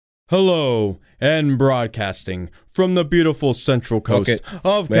Hello, and broadcasting from the beautiful Central Coast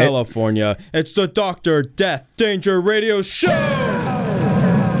of California, it's the Dr. Death Danger Radio Show!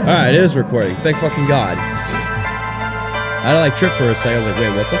 Alright, it is recording. Thank fucking God. I had to like trip for a second. I was like,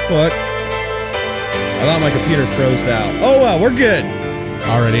 wait, what the fuck? I thought my computer froze out. Oh well, we're good!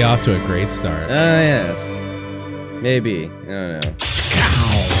 Already off to a great start. Yes. Maybe. I don't know.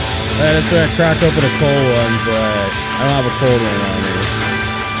 I just crack open a cold one, but I don't have a cold one on me.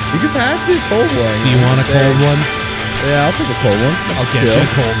 You can pass me a cold one. Do you want a cold one? Yeah, I'll take a cold one. I'll get you a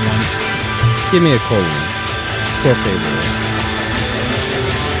cold one. Give me a cold one. Poor favorite.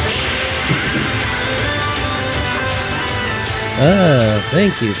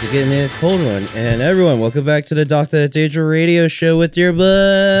 Thank you for giving me a cold one. And everyone, welcome back to the Dr. Danger Radio Show with your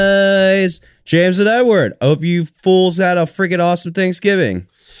boys, James and Edward. I hope you fools had a freaking awesome Thanksgiving.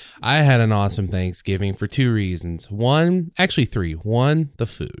 I had an awesome Thanksgiving for two reasons. One, actually three. One, the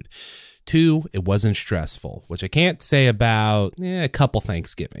food. Two, it wasn't stressful, which I can't say about a couple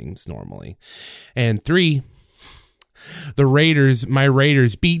Thanksgivings normally. And three, my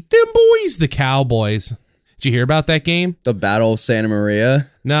Raiders beat them boys, the Cowboys. Did you hear about that game? The Battle of Santa Maria?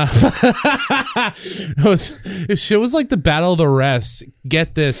 No. It was like the Battle of the Refs.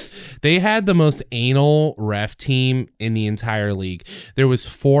 Get this. They had the most anal ref team in the entire league. There was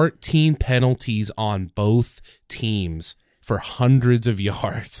 14 penalties on both teams for hundreds of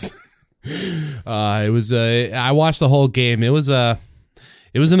yards. I watched the whole game. It was an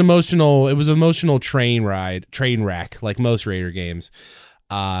emotional train wreck, like most Raider games.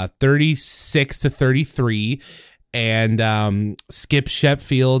 36-33, and Skip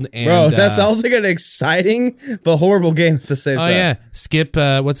Sheffield and bro, that sounds like an exciting but horrible game at the same time. Oh yeah, Skip.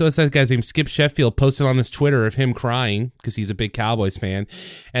 What's that guy's name? Skip Sheffield posted on his Twitter of him crying because he's a big Cowboys fan,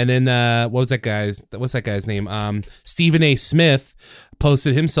 and then what's that guy's name? Stephen A. Smith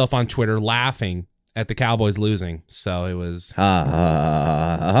posted himself on Twitter laughing at the Cowboys losing. So it was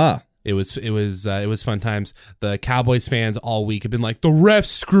It was fun times. The Cowboys fans all week have been like, the refs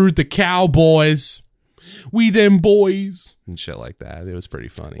screwed the Cowboys. We them boys. And shit like that. It was pretty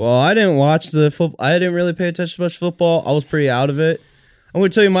funny. Well, I didn't watch the football. I didn't really pay attention to much football. I was pretty out of it. I'm going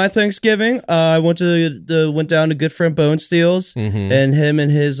to tell you my Thanksgiving. I went down to good friend Bonesteel's, and him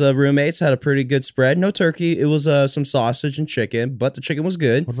and his roommates had a pretty good spread. No turkey. It was some sausage and chicken, but the chicken was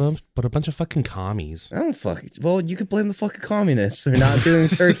good. But a bunch of fucking commies. I don't fucking... Well, you could blame the fucking communists for not doing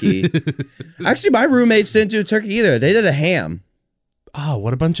turkey. Actually, my roommates didn't do turkey either. They did a ham. Oh,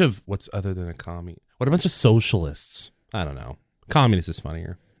 what's other than a commie? What a bunch of socialists. I don't know. Communist is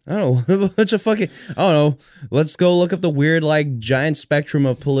funnier. I don't know, a bunch of fucking, I don't know, let's go look up the weird, like, giant spectrum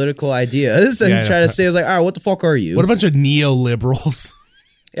of political ideas and try to say, it's like, all right, what the fuck are you? What a bunch of neoliberals.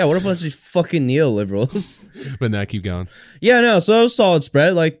 Yeah, what a bunch of fucking neoliberals. But now keep going. Yeah, no, so it was solid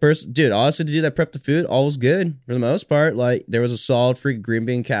spread, like, dude, honestly, to do that prep the food, all was good, for the most part. Like, there was a solid freaking green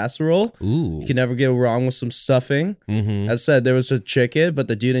bean casserole. Ooh. You can never get wrong with some stuffing. As I said, there was a chicken, but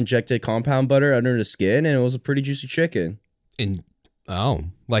the dude injected compound butter under the skin, and it was a pretty juicy chicken.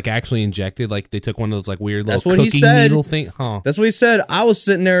 Like actually injected? Like they took one of those like weird little cooking needle thing? Huh. That's what he said. I was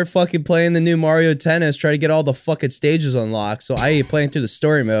sitting there fucking playing the new Mario Tennis, trying to get all the fucking stages unlocked, so I ain't playing through the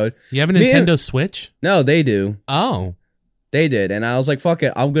story mode. You have a Nintendo Switch? No, they do. Oh. They did, and I was like, fuck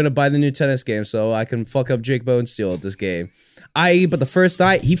it, I'm gonna buy the new tennis game so I can fuck up Jake Bonesteel at this game. But the first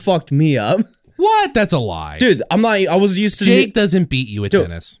night, he fucked me up. What? That's a lie. Dude, I was used to... Jake doesn't beat you at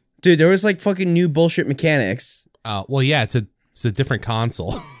tennis. Dude, there was like fucking new bullshit mechanics. Well, yeah, it's a different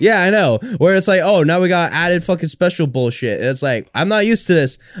console. Yeah, I know. Where it's like, oh, now we got added fucking special bullshit. And it's like, I'm not used to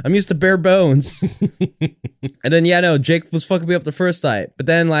this. I'm used to bare bones. And then, yeah, no, Jake was fucking me up the first night. But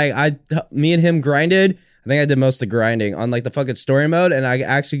then, like, me and him grinded. I think I did most of the grinding on, like, the fucking story mode. And I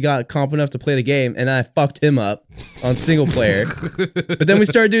actually got competent enough to play the game. And I fucked him up on single player. But then we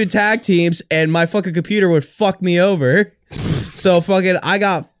started doing tag teams. And my fucking computer would fuck me over. So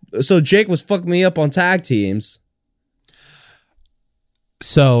Jake was fucking me up on tag teams.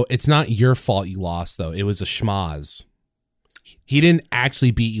 So it's not your fault you lost, though. It was a schmaz. He didn't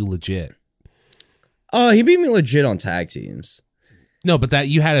actually beat you legit. Oh, he beat me legit on tag teams. No, but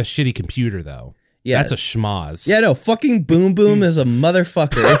you had a shitty computer, though. Yeah, that's a schmaz. Yeah, no, fucking Boom Boom is a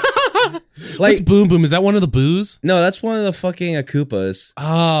motherfucker. What's Boom Boom? Is that one of the boos? No, that's one of the fucking Koopas.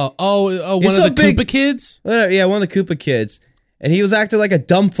 Oh, one of the Koopa kids? Yeah, one of the Koopa kids. And he was acting like a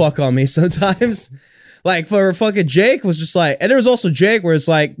dumb fuck on me sometimes. Like, for fucking Jake was just like... And there was also Jake where it's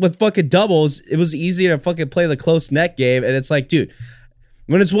like, with fucking doubles, it was easy to fucking play the close net game. And it's like, dude,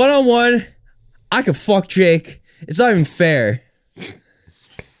 when it's one-on-one, I could fuck Jake. It's not even fair.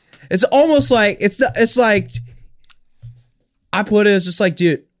 It's almost like... It's like... I put it as just like,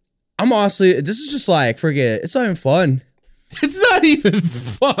 dude, I'm honestly, this is just like, forget it. It's not even fun. It's not even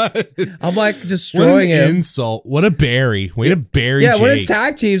fun. I'm like destroying what an him. insult. What a bury. Way to bury Yeah, Jake. when it's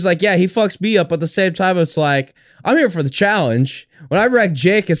tag teams, like, yeah, he fucks me up, but at the same time, it's like, I'm here for the challenge. When I wreck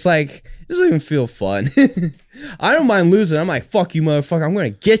Jake, it's like, it doesn't even feel fun. I don't mind losing. I'm like, fuck you, motherfucker. I'm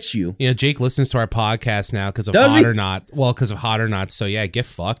going to get you. You know, Jake listens to our podcast now because of Does HOT he? or Not. Well, because of HOT or Not. So, yeah, get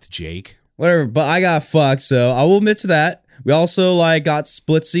fucked, Jake. Whatever, but I got fucked, so I will admit to that. We also, like, got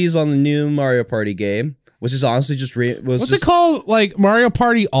splitsies on the new Mario Party game, which is honestly just... What's it called? Like, Mario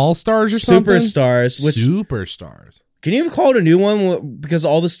Party All-Stars or something? Superstars. Superstars. Can you even call it a new one? Because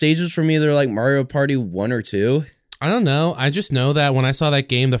all the stages for me, they're like Mario Party 1 or 2. I don't know. I just know that when I saw that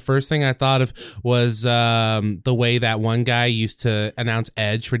game, the first thing I thought of was the way that one guy used to announce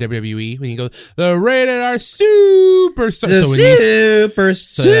Edge for WWE when he goes, the rated R Superstar. The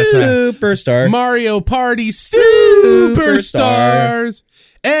Superstar. Mario Party Superstars.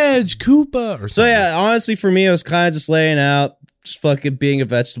 Edge, Koopa, or something. So yeah, honestly, for me, it was kind of just laying out, just fucking being a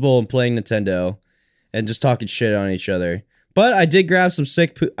vegetable and playing Nintendo, and just talking shit on each other. But I did grab some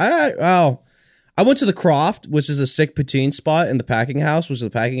sick. I went to the Croft, which is a sick poutine spot in the packing house. Which the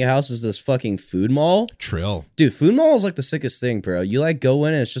packing house is this fucking food mall. Trill, dude. Food mall is like the sickest thing, bro. You like go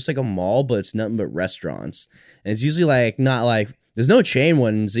in and it's just like a mall, but it's nothing but restaurants, and it's usually like not like there's no chain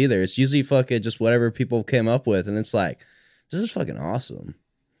ones either. It's usually fucking just whatever people came up with, and it's like this is fucking awesome.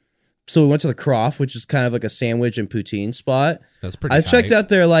 So we went to the Croft, which is kind of like a sandwich and poutine spot. That's pretty. I checked out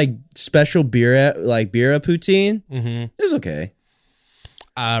their like special beer poutine. Mm-hmm. It was okay.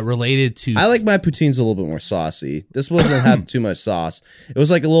 Related to, I like my poutines a little bit more saucy. This wasn't have too much sauce. It was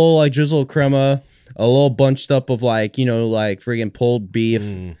like a little like drizzle of crema, a little bunched up of like like friggin' pulled beef,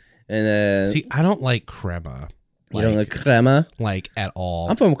 and then see, I don't like crema. You don't like crema, like at all.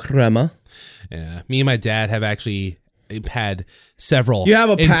 I'm from crema. Yeah, me and my dad have actually had several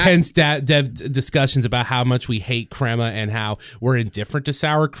intense discussions about how much we hate crema and how we're indifferent to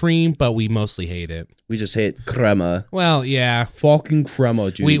sour cream, but we mostly hate it. We just hate crema. Well, yeah. Fucking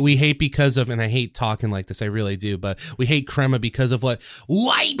crema, dude. We hate because of, and I hate talking like this, I really do, but we hate crema because of what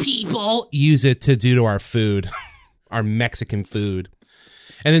white people use it to do to our food, our Mexican food.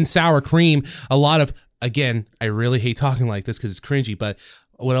 And then sour cream, a lot of, again, I really hate talking like this because it's cringy, but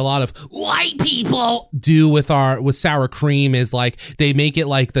what a lot of white people do with sour cream is like they make it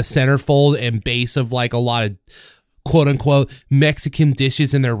like the centerfold and base of like a lot of quote unquote Mexican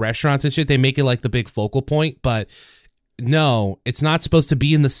dishes in their restaurants and shit. They make it like the big focal point, but no, it's not supposed to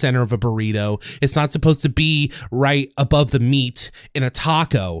be in the center of a burrito. It's not supposed to be right above the meat in a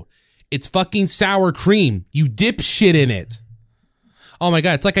taco. It's fucking sour cream. You dip shit in it. Oh my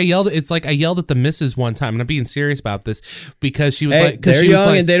god! It's like I yelled at the missus one time, and I'm being serious about this because she was they're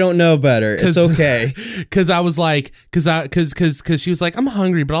young and they don't know better. It's okay. Because I was like, because she was like, I'm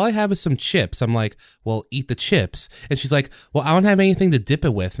hungry, but all I have is some chips. I'm like, well, eat the chips. And she's like, well, I don't have anything to dip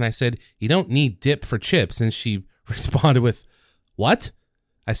it with. And I said, you don't need dip for chips. And she responded with, what?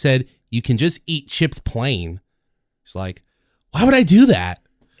 I said, you can just eat chips plain. She's like, why would I do that?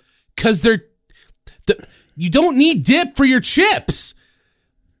 Because you don't need dip for your chips.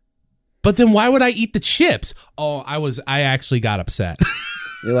 But then why would I eat the chips? Oh, I actually got upset.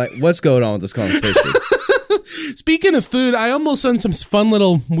 You're like, what's going on with this conversation? Speaking of food, I almost done some fun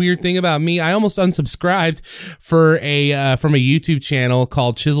little weird thing about me. I almost unsubscribed from a YouTube channel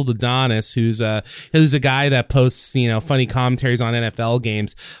called Chiseled Adonis, who's a guy that posts, funny commentaries on NFL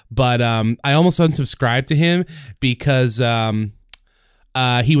games. But I almost unsubscribed to him because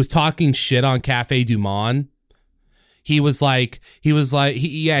he was talking shit on Cafe Du Monde. He said,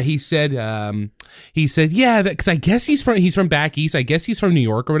 yeah, because I guess he's from back east. I guess he's from New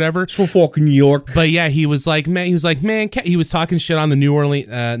York or whatever. He's from fucking New York. But yeah, he was like, man, he was talking shit on the New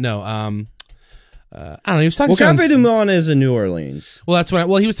Orleans, I don't know, he was talking shit Cafe Du Monde is in New Orleans. Well,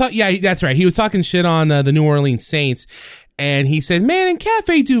 he was talking, yeah, that's right. He was talking shit on the New Orleans Saints. And he said, man, in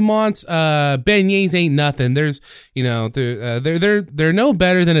Cafe Du Monde, beignets ain't nothing. There's, they're no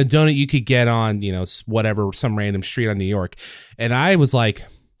better than a donut you could get on, whatever, some random street on New York. And I was like,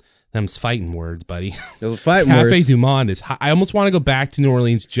 them's fighting words, buddy. Cafe Du Monde is I almost want to go back to New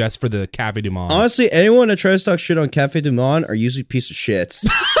Orleans just for the Cafe Du Monde. Honestly, anyone that tries to talk shit on Cafe Du Monde are usually a piece of shits.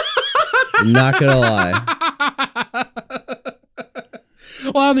 I'm not going to lie.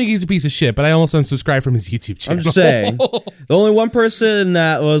 Well, I don't think he's a piece of shit, but I almost unsubscribed from his YouTube channel. I'm just saying. The only one person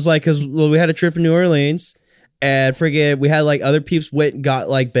that was like, because we had a trip in New Orleans, and we had like other peeps went and got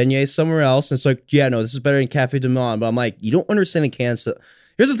like beignets somewhere else, and it's like, yeah, no, this is better than Cafe Du Monde. But I'm like, you don't understand the concept.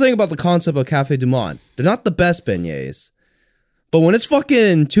 Here's the thing about the concept of Cafe Du Monde. They're not the best beignets. But when it's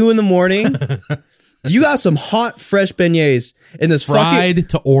fucking 2 a.m, You got some hot, fresh beignets in this fried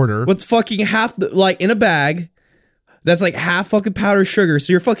to order with fucking half, like in a bag. That's like half fucking powdered sugar.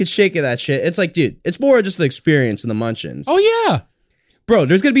 So you're fucking shaking that shit. It's like, dude, it's more just the experience in the munchins. Oh yeah, bro.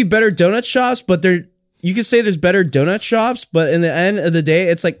 There's gonna be better donut shops, but you can say there's better donut shops, but in the end of the day,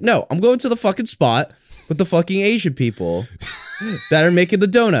 it's like, no, I'm going to the fucking spot with the fucking Asian people that are making the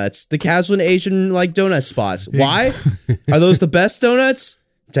donuts, the casual Asian like donut spots. Why? Are those the best donuts?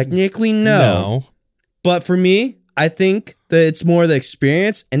 Technically, no. But for me, I think that it's more the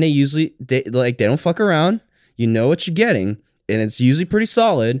experience, and they don't fuck around. You know what you're getting, and it's usually pretty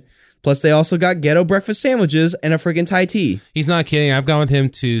solid. Plus, they also got ghetto breakfast sandwiches and a friggin' Thai tea. He's not kidding. I've gone with him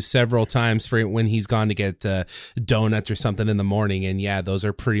to several times for when he's gone to get donuts or something in the morning. And yeah, those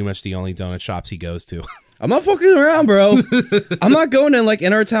are pretty much the only donut shops he goes to. I'm not fucking around, bro. I'm not going in like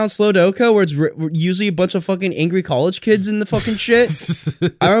in our town, Slowdoka, where it's usually a bunch of fucking angry college kids in the fucking shit.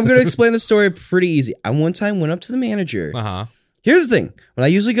 I'm going to explain the story pretty easy. I one time went up to the manager. Here's the thing. When I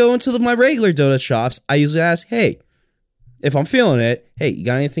usually go into my regular donut shops, I usually ask, hey, if I'm feeling it, hey, you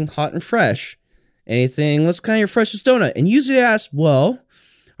got anything hot and fresh? Anything, what's kind of your freshest donut? And usually I ask, well,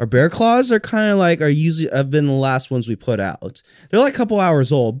 our bear claws are kind of like, have been the last ones we put out. They're like a couple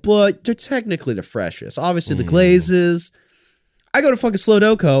hours old, but they're technically the freshest. Obviously the glazes. I go to fucking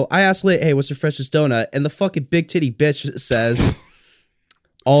Slowdoka. I ask Lit, hey, what's your freshest donut? And the fucking big titty bitch says,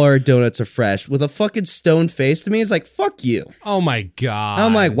 all our donuts are fresh. With a fucking stone face to me, it's like, fuck you. Oh my God.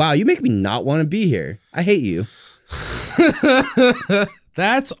 I'm like, wow, you make me not want to be here. I hate you.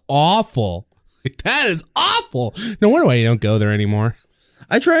 That's awful. That is awful. No wonder why you don't go there anymore.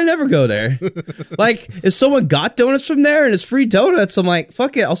 I try to never go there. Like, if someone got donuts from there and it's free donuts, I'm like,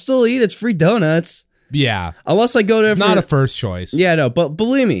 fuck it, I'll still eat. It's free donuts. Yeah. Unless I go there not a first choice. Yeah, no, but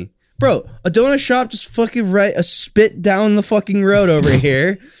believe me, bro, a donut shop just fucking a spit down the fucking road over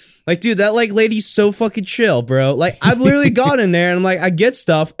here. Like, dude, that like lady's so fucking chill, bro. Like, I've literally gone in there and I'm like, I get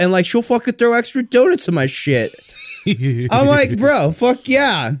stuff and like she'll fucking throw extra donuts in my shit. I'm like, bro, fuck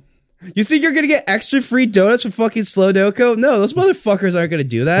yeah. You think you're gonna get extra free donuts from fucking Slowdoka? No, those motherfuckers aren't gonna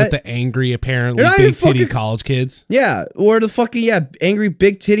do that. With the angry, apparently big titty college kids. Yeah, or the fucking angry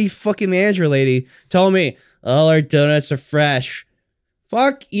big titty fucking manager lady telling me all our donuts are fresh.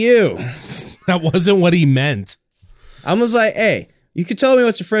 Fuck you. That wasn't what he meant. I was like, hey, you can tell me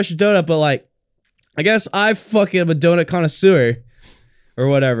what's a fresh donut, but like, I guess I fucking am a donut connoisseur. Or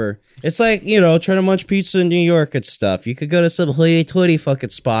whatever. It's like, you know, trying to munch pizza in New York and stuff. You could go to some hoity-toity fucking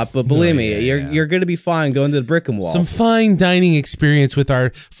spot, but believe me, you're going to be fine going to the Brick and Wall. Some fine dining experience with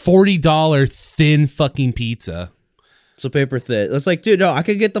our $40 thin fucking pizza. So paper thin. It's like, dude, no, I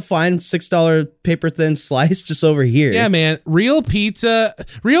could get the fine $6 paper thin slice just over here. Yeah, man. Real pizza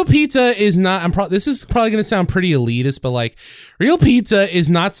is not, this is probably going to sound pretty elitist, but like real pizza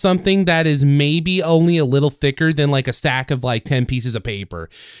is not something that is maybe only a little thicker than like a stack of like 10 pieces of paper.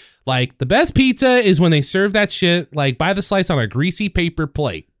 Like the best pizza is when they serve that shit like by the slice on a greasy paper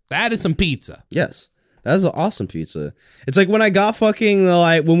plate. That is some pizza. Yes. That was an awesome pizza. It's like when I got fucking,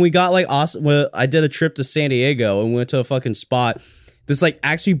 like, when we got, like, awesome, when I did a trip to San Diego and went to a fucking spot, this, like,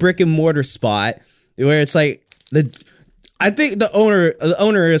 actually brick and mortar spot, where it's, like, I think the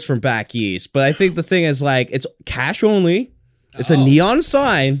owner is from back east, but I think the thing is, like, it's cash only, it's a neon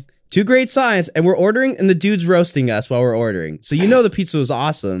sign, 2 great signs, and we're ordering, and the dude's roasting us while we're ordering. So you know the pizza was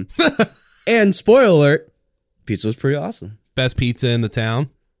awesome. And, spoiler alert, pizza was pretty awesome. Best pizza in the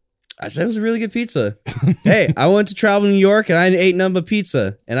town? I said it was a really good pizza. Hey, I went to travel New York and I ate nothing but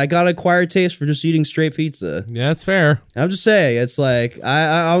pizza, and I got an acquired taste for just eating straight pizza. Yeah, that's fair. I'm just saying, it's like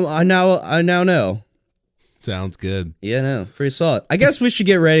I now know. Sounds good. Yeah, no, pretty solid. I guess we should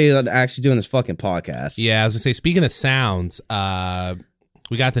get ready to actually doing this fucking podcast. Yeah, I was gonna say, speaking of sounds,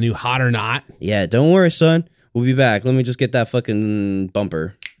 we got the new Hot or Not. Yeah, don't worry, son. We'll be back. Let me just get that fucking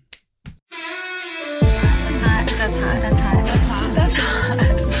bumper. That's hot. That's hot. That's hot. That's hot. That's hot.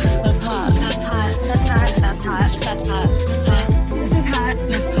 That's hot. That's hot. That's hot. That's hot. That's hot. This is hot.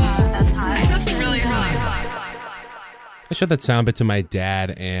 That's hot. That's hot. This is really hot. I showed that sound bit to my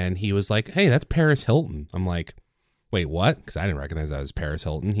dad, and he was like, "Hey, that's Paris Hilton." I'm like, "Wait, what?" Because I didn't recognize that as Paris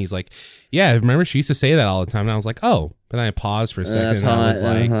Hilton. He's like, "Yeah, I remember she used to say that all the time." And I was like, "Oh," but then I paused for a second,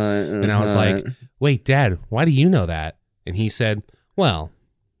 and I was like, "Wait, Dad, why do you know that?" And he said, "Well,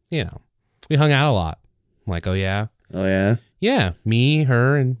 you know, we hung out a lot." I'm like, "Oh yeah." Oh yeah? Yeah, me,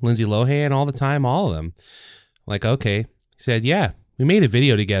 her, and Lindsay Lohan all the time, all of them. Like, okay. He said, "Yeah, we made a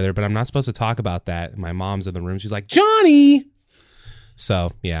video together, but I'm not supposed to talk about that." And my mom's in the room. She's like, "Johnny!"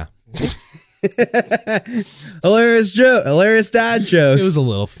 So, yeah. Hilarious joke. Hilarious dad jokes. It was a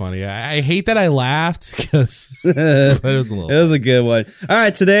little funny. I hate that I laughed because it was a little. It was a good one. All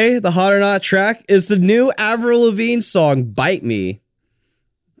right, today the Hot or Not track is the new Avril Lavigne song "Bite Me."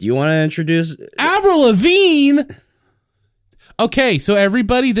 Do you want to introduce Avril Lavigne? Okay, so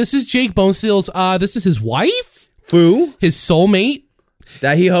everybody, this is Jake Bonesteel's. This is his wife, Foo, his soulmate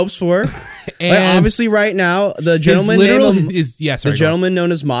that he hopes for. and Like, obviously, right now the gentleman the gentleman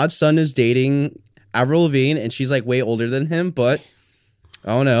known as Mod's son is dating Avril Lavigne, and she's like way older than him. But I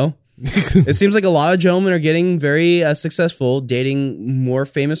don't know. It seems like a lot of gentlemen are getting very successful dating more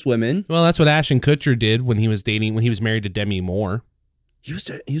famous women. Well, that's what Ashton Kutcher did when he was married to Demi Moore. He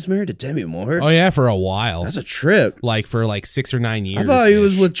was married to Demi Moore. Oh yeah, for a while. That's a trip. Like for like 6 or 9 years. I thought he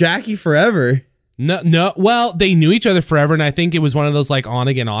was with Jackie forever. No. Well, they knew each other forever, and I think it was one of those like on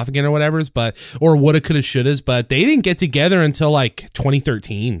again, off again, or whatever's. Or woulda, coulda, shouldas. But they didn't get together until like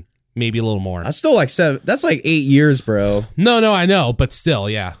 2013, maybe a little more. That's still like 7. That's like 8 years, bro. No, I know, but still,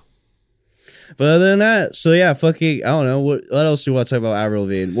 yeah. But other than that, so yeah, fucking, I don't know. What else do you want to talk about Avril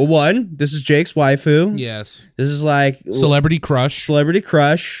Lavigne? Well, one, this is Jake's waifu. Yes. This is like Celebrity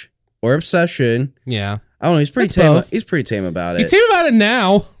crush or obsession. Yeah. I don't know. He's pretty That's tame. both. He's pretty tame about it. He's tame about it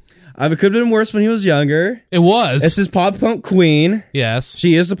now. It could have been worse when he was younger. It was. This is pop punk queen. Yes.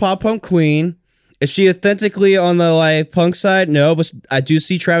 She is the pop punk queen. Is she authentically on the like punk side? No, but I do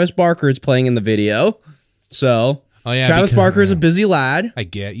see Travis Barker is playing in the video. So, Oh yeah, Travis Barker is a busy lad. I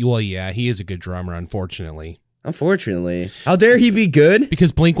get you. Well, yeah, he is a good drummer, unfortunately. Unfortunately. How dare he be good?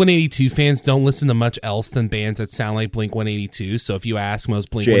 Because Blink-182 fans don't listen to much else than bands that sound like Blink-182. So if you ask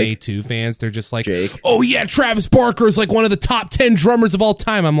most Blink-182 fans, they're just like, oh yeah, Travis Barker is like one of the top 10 drummers of all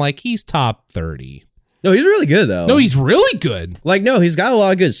time. I'm like, he's top 30. No, he's really good though. No, he's really good. Like, no, he's got a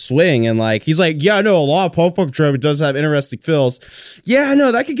lot of good swing, and like, he's like, yeah, I know a lot of pop punk drum does have interesting fills. Yeah, I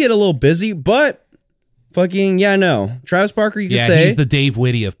know that could get a little busy, but fucking yeah, no. Travis Barker, you can say he's the Dave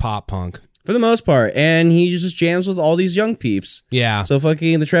Whitty of pop punk for the most part, and he just jams with all these young peeps. Yeah. So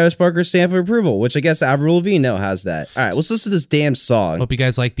fucking the Travis Barker stamp of approval, which I guess Avril Lavigne now has that. All right, let's listen to this damn song. Hope you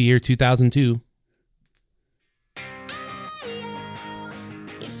guys like the year 2002.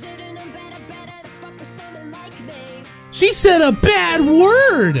 She said a bad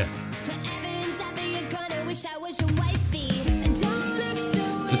word.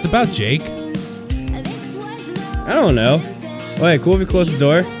 Is this about Jake? I don't know. Wait, cool if you close the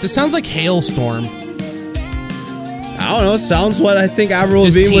door? This sounds like Hailstorm. I don't know. It sounds what I think Avril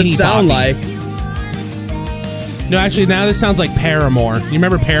Lavigne would sound like. No, actually, now this sounds like Paramore. You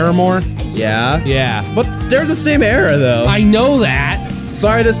remember Paramore? Yeah. Yeah. But they're the same era, though. I know that.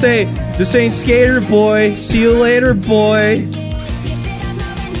 Sorry to say, this ain't Skater Boy. See you later, boy.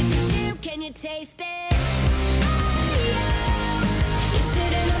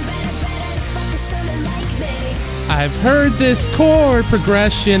 I've heard this chord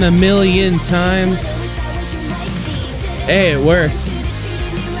progression a million times. Hey, it works.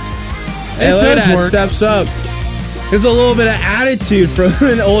 Hey, look at does that. work. Steps up. There's a little bit of attitude from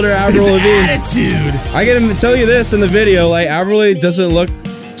an older Avril Lavigne. Attitude. I gotta tell you this in the video, like Avril Lavigne doesn't look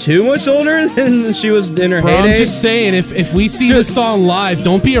too much older than she was in her Bro, heyday. I'm just saying, if we see this song live,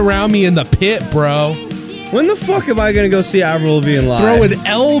 don't be around me in the pit, bro. When the fuck am I gonna go see Avril Lavigne live? Throwing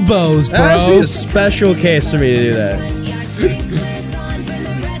elbows, bro. That has to be a special case for me to do that.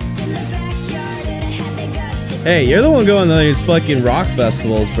 Hey, you're the one going to these fucking rock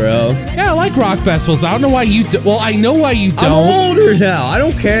festivals, bro. Yeah, I like rock festivals. I don't know why you do. Well, I know why you don't. I'm older now. I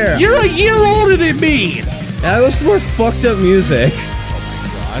don't care. You're a year older than me. I listen to more fucked up music.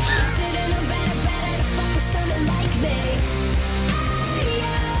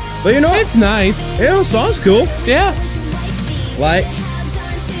 But you know, It's nice. you know, the song's cool. Yeah. Like,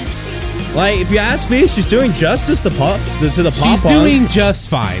 if you ask me, she's doing justice to the pop. She's doing just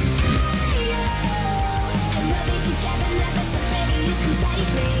fine.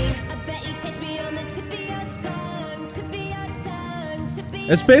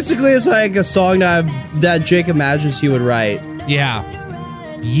 It's basically like a song that Jake imagines he would write. Yeah.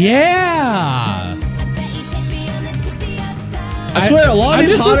 Yeah. I swear, a lot of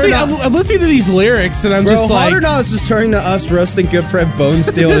these I'm listening to these lyrics and I'm Bro, just like, Hot or Not is just turning to us roasting good friend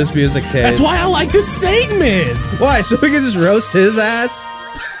Bonesteel and his music taste. that's why I like this segment. Why? So we can just roast his ass?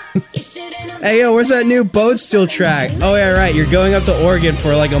 Hey, yo, where's that new Bonesteel track? Oh, yeah, right. You're going up to Oregon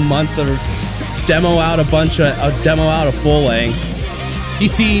for like a month to demo out a full length. You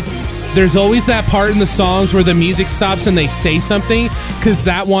see, there's always that part in the songs where the music stops and they say something because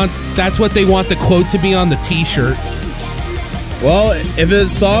that's what they want the quote to be on the t-shirt. Well, if the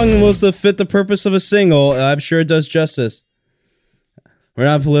song was to fit the purpose of a single, I'm sure it does justice. We're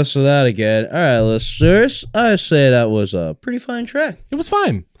not to listen to that again. All right, listeners. I say that was a pretty fine track. It was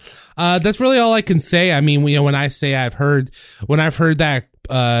fine. That's really all I can say. I mean, when I say I've heard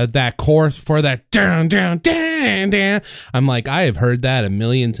that chorus for that down, down, down, down, I'm like, I have heard that a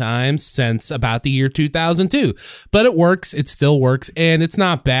million times since about the year 2002. But it works. It still works, and it's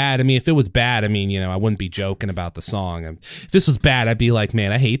not bad. I mean, if it was bad, I mean, I wouldn't be joking about the song. If this was bad, I'd be like,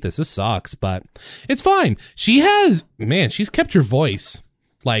 man, I hate this. This sucks. But it's fine. She's kept her voice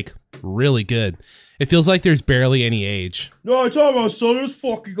like really good. It feels like there's barely any age. No, I'm talking about Soda's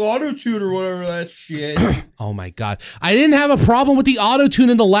fucking auto-tune or whatever that shit. Oh my God. I didn't have a problem with the auto-tune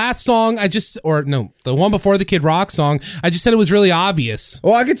in the last song. The one before the Kid Rock song. I just said it was really obvious.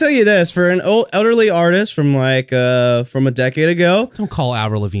 Well, I can tell you this. For an elderly artist from from a decade ago. Don't call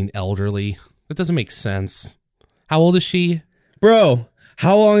Avril Lavigne elderly. That doesn't make sense. How old is she? Bro,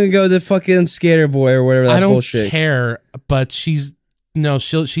 how long ago did fucking Skater Boy or whatever that bullshit? I don't care, but she's gonna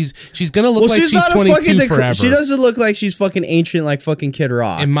look like she's 22 forever. She doesn't look like she's fucking ancient like fucking Kid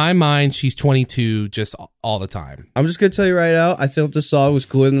Rock. In my mind, she's 22 just all the time. I'm just gonna tell you right now, I thought this song was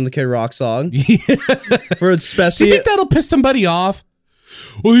cooler than the Kid Rock song. For especially, do you think that'll piss somebody off?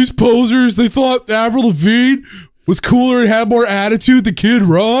 Well, these posers, they thought Avril Lavigne was cooler and had more attitude than Kid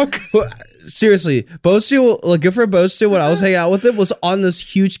Rock. Seriously, Bonesteel, good for Bonesteel. When I was hanging out with him, was on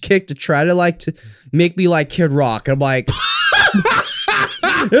this huge kick to try to make me like Kid Rock. I'm like.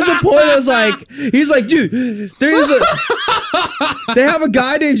 There's a point I was like, he's like, dude, they have a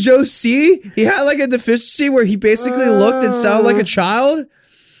guy named Joe C. He had like a deficiency where he basically looked and sounded like a child.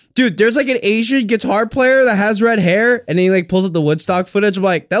 Dude, there's like an Asian guitar player that has red hair, and he like pulls up the Woodstock footage. I'm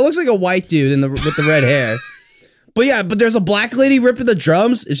like, that looks like a white dude with the red hair. But there's a black lady ripping the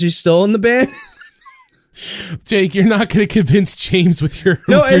drums. Is she still in the band? Jake, you're not going to convince James with your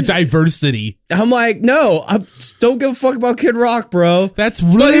diversity. I'm like, no, I don't give a fuck about Kid Rock, bro. That's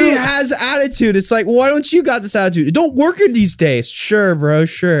really... But he has attitude. It's like, why don't you got this attitude? It don't work in these days. Sure, bro,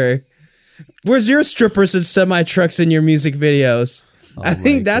 sure. Where's your strippers and semi-trucks in your music videos? I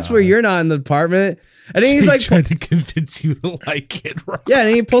think that's where you're not in the department. And then he's like trying to convince you to like Kid Rock. Yeah,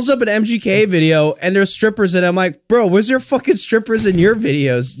 and he pulls up an MGK video and there's strippers in it. I'm like, bro, where's your fucking strippers in your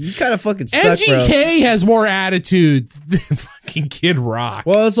videos? You kind of fucking suck, bro. MGK has more attitude than fucking Kid Rock.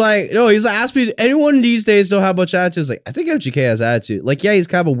 Well, it's like, no, he's like, ask me, anyone these days don't have much attitude. It's like, I think MGK has attitude. Like, yeah, he's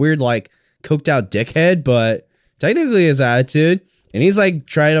kind of a weird, like, coked out dickhead, but technically his attitude. And he's like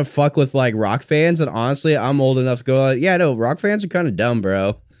trying to fuck with like rock fans. And honestly, I'm old enough to go like, yeah, no, rock fans are kind of dumb,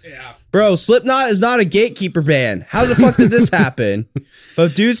 bro. Yeah. Bro, Slipknot is not a gatekeeper band. How the fuck did this happen?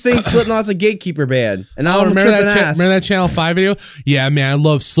 But dudes think Slipknot's a gatekeeper band. And I don't remember that Channel 5 video? Yeah, man, I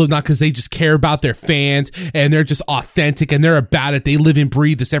love Slipknot because they just care about their fans and they're just authentic and they're about it. They live and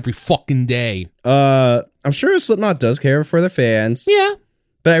breathe this every fucking day. I'm sure Slipknot does care for their fans. Yeah.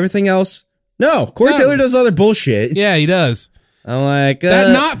 But everything else, no. Corey Taylor does other bullshit. Yeah, he does. I'm like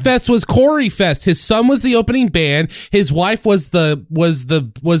that Knot Fest was Corey Fest. His son was the opening band. His wife was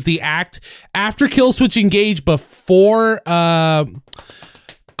the act after Killswitch Engage before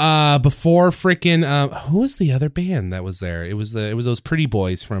freaking who was the other band that was there? It was those pretty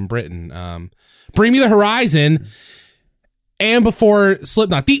boys from Britain. Bring Me the Horizon. And before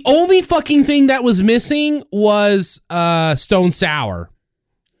Slipknot. The only fucking thing that was missing was Stone Sour.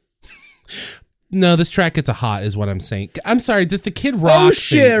 No, this track gets a hot, is what I'm saying. I'm sorry, did the Kid Rock? Oh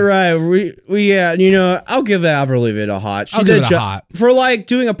shit, right? We yeah, I'll give Avril Lavigne a hot. I'll give it a hot for like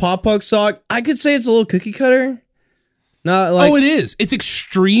doing a pop punk song. I could say it's a little cookie cutter. Not like, it is. It's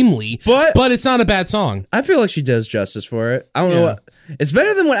extremely, but it's not a bad song. I feel like she does justice for it. I don't know what. It's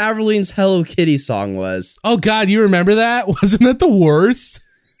better than what Avril Lavigne's Hello Kitty song was. Oh God, you remember that? Wasn't that the worst?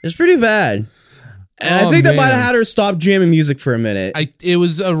 It's pretty bad. And I think that might have had her stop jamming music for a minute. It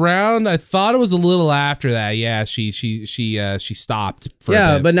was around. I thought it was a little after that. Yeah, she stopped. For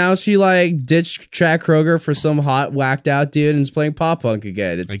a bit. But now she like ditched Chad Kroeger for some hot whacked out dude and is playing pop punk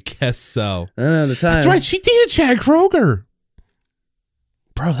again. I guess so. I don't know the time. That's right. She dated Chad Kroeger.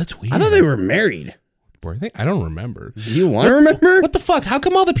 Bro, that's weird. I thought they were married. Were they? I don't remember. You want to remember? What the fuck? How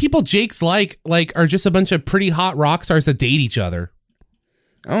come all the people Jake's like are just a bunch of pretty hot rock stars that date each other?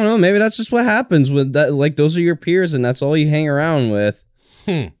 I don't know. Maybe that's just what happens with that. Like, those are your peers, and that's all you hang around with.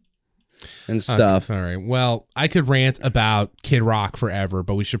 And stuff. Okay. All right. Well, I could rant about Kid Rock forever,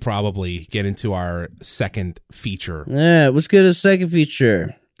 but we should probably get into our second feature. Yeah, let's get a second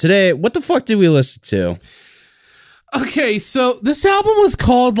feature. Today, what the fuck did we listen to? Okay, so this album was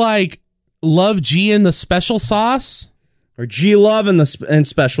called, like, Love G and the Special Sauce? Or G Love and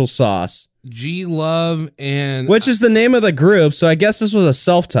Special Sauce. G Love and which is the name of the group, so I guess this was a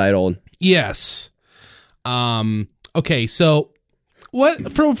self-titled. Yes. Okay, so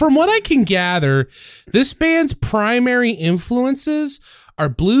from what I can gather, this band's primary influences are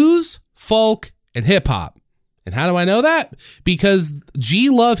blues, folk, and hip hop. And how do I know that? Because G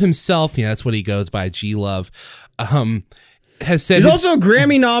Love himself, that's what he goes by, G Love, has said he's also a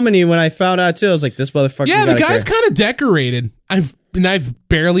Grammy nominee. When I found out too, I was like, this motherfucker. Yeah, the guy's kind of decorated. I've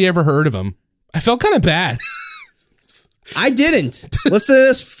barely ever heard of him. I felt kind of bad. I didn't listen to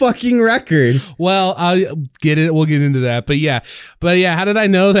this fucking record. Well, I'll get it. We'll get into that. But yeah. How did I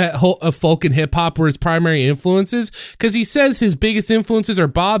know that folk and hip hop were his primary influences? Because he says his biggest influences are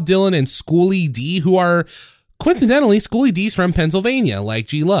Bob Dylan and Schoolie D, who are coincidentally Schoolie D's from Pennsylvania, like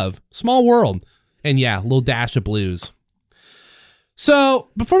G Love. Small world. And yeah, a little dash of blues. So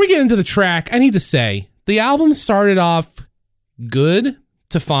before we get into the track, I need to say the album started off good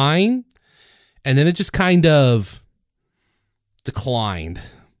to fine, and then it just kind of declined.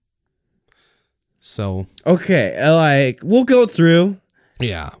 So okay, we'll go through.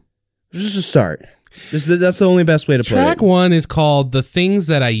 Yeah, just a start. That's the only best way to play it. Track 1 is called "The Things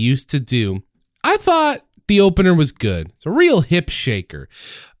That I Used to Do." I thought the opener was good. It's a real hip shaker.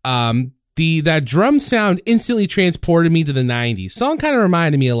 That drum sound instantly transported me to the 90s. Song kind of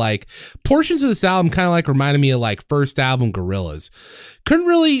reminded me of like portions of this album kind of like reminded me of like first album Gorillaz. Couldn't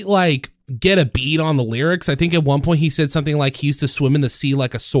really like get a beat on the lyrics. I think at one point he said something like he used to swim in the sea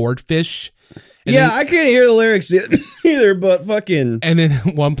like a swordfish. And I can't hear the lyrics either, but fucking. And then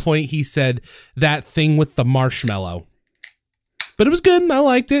at one point he said that thing with the marshmallow. But it was good. I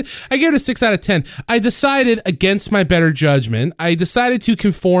liked it. I gave it a 6 out of 10. I decided against my better judgment. I decided to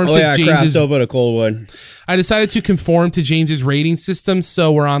conform to James's. But a cold one. I decided to conform to James's rating system,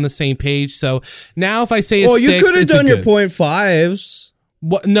 so we're on the same page. So now, if I say a 6, you could have done your 0.5s.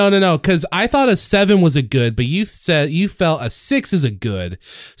 What? No. Because I thought a 7 was a good, but you said you felt a 6 is a good.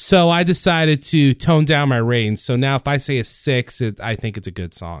 So I decided to tone down my rating. So now, if I say a 6, I think it's a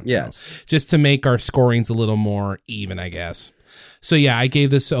good song. Yes. So, just to make our scorings a little more even, I guess. So yeah, I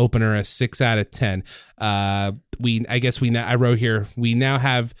gave this opener a 6 out of 10. I wrote here, we now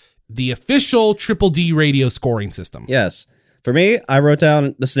have the official Triple D radio scoring system. Yes. For me, I wrote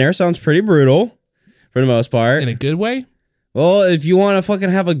down the snare sounds pretty brutal for the most part. In a good way? Well, if you want to fucking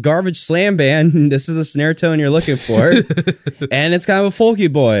have a garbage slam band, this is the snare tone you're looking for. And it's kind of a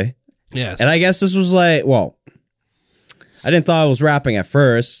folky boy. Yes. And I guess this was like, well, I didn't thought I was rapping at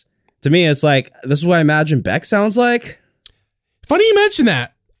first. To me, it's like, this is what I imagine Beck sounds like. Funny you mention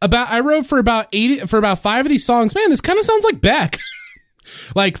that. I wrote for about 5 of these songs. Man, this kind of sounds like Beck.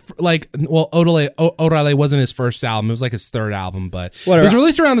 Orale wasn't his first album. It was like his third album, but Whatever. It was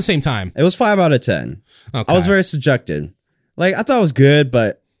released around the same time. It was 5 out of 10. Okay. I was very subjected. Like, I thought it was good,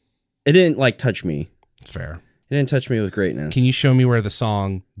 but it didn't like touch me. It's fair. It didn't touch me with greatness. Can you show me where the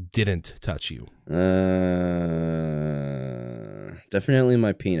song didn't touch you? Definitely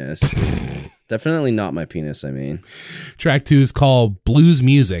my penis. Definitely not my penis, I mean. Track 2 is called Blues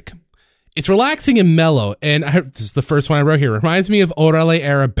Music. It's relaxing and mellow, and this is the first one I wrote here. Reminds me of Orale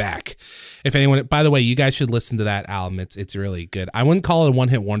era Beck. If anyone, by the way, you guys should listen to that album. It's really good. I wouldn't call it a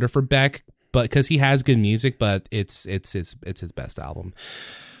one-hit wonder for Beck, but because he has good music, but it's his best album.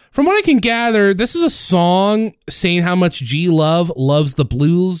 From what I can gather, this is a song saying how much G Love loves the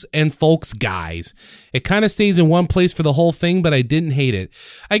blues and folks guys. It kind of stays in one place for the whole thing, but I didn't hate it.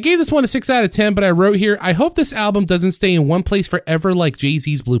 I gave this one a 6 out of 10, but I wrote here, I hope this album doesn't stay in one place forever like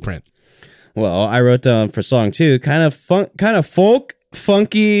Jay-Z's Blueprint. Well, I wrote down for song 2, kind of folk,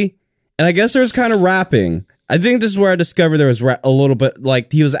 funky, and I guess there was kind of rapping. I think this is where I discovered there was a little bit,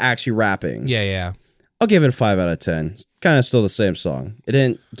 like, he was actually rapping. Yeah. I'll give it a 5 out of 10. It's kind of still the same song. It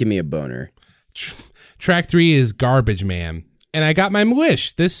didn't give me a boner. Track 3 is Garbage Man. And I got my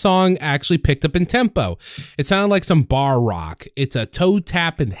wish. This song actually picked up in tempo. It sounded like some bar rock. It's a toe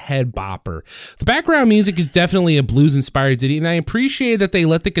tap and head bopper. The background music is definitely a blues inspired ditty, and I appreciate that they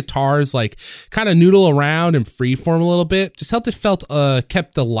let the guitars like kind of noodle around and freeform a little bit. Just helped it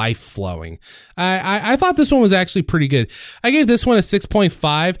kept the life flowing. I thought this one was actually pretty good. I gave this one a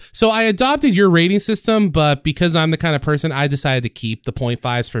 6.5. So I adopted your rating system, but because I'm the kind of person, I decided to keep the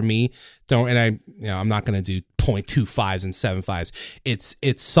 0.5s for me. I'm not going to do 0.25s and 7.5s.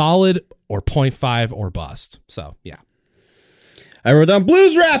 It's solid or 0.5 or bust. So yeah. I wrote down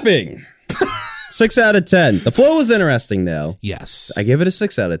blues rapping. 6 out of 10. The flow was interesting though. Yes. I give it a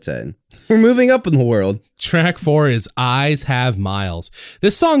 6 out of 10. We're moving up in the world. Track 4 is Eyes Have Miles.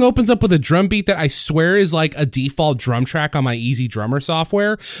 This song opens up with a drum beat that I swear is like a default drum track on my Easy Drummer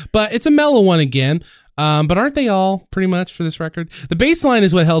software, but it's a mellow one again. But aren't they all pretty much for this record? The bass line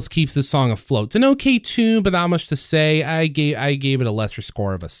is what helps keeps this song afloat. It's an okay tune, but not much to say. I gave it a lesser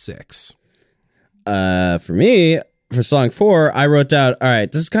score of a 6. For me, for song 4, I wrote down, all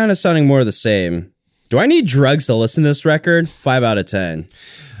right, this is kind of sounding more of the same. Do I need drugs to listen to this record? 5 out of 10.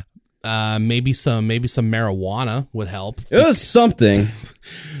 Maybe some marijuana would help. It was something.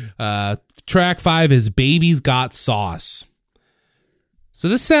 Track 5 is Baby's Got Sauce. So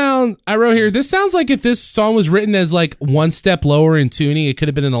this sounds like if this song was written as like one step lower in tuning, it could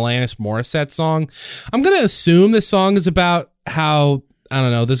have been an Alanis Morissette song. I'm going to assume this song is about how, I don't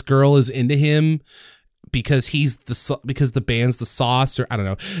know, this girl is into him because because the band's the sauce, or I don't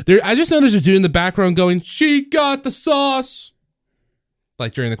know. I just know there's a dude in the background going, "She got the sauce."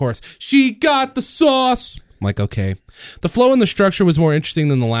 Like during the chorus, "She got the sauce." I'm like, okay. The flow and the structure was more interesting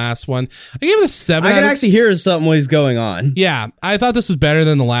than the last one. I gave it a 7. I can actually hear something what he's going on. Yeah, I thought this was better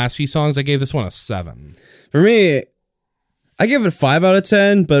than the last few songs. I gave this one a 7. For me, I give it a 5 out of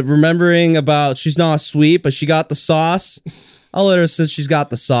 10, but remembering about she's not sweet, but she got the sauce, I'll let her, since she's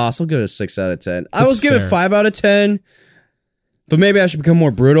got the sauce, I'll give it a 6 out of 10. I was giving it 5 out of 10, but maybe I should become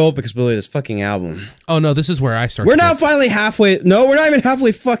more brutal because really this fucking album. Oh no, this is where I started. We're now finally halfway. No, we're not even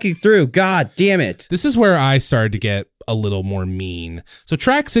halfway fucking through. God damn it. This is where I started to get a little more mean. So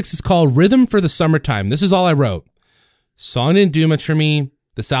track 6 is called Rhythm for the Summertime. This is all I wrote. Song didn't do much for me.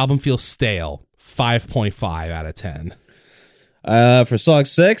 This album feels stale. 5.5 out of 10. For song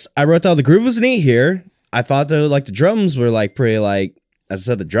 6, I wrote down the groove was neat here. I thought that like the drums were like pretty like, as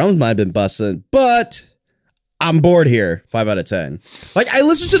I said, the drums might have been busting, but I'm bored here. 5 out of 10. Like, I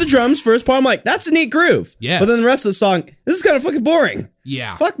listened to the drums first part. I'm like, that's a neat groove. Yes. But then the rest of the song, this is kind of fucking boring.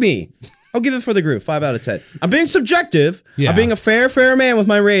 Yeah. Fuck me. I'll give it for the groove. 5 out of 10. I'm being subjective. Yeah. I'm being a fair man with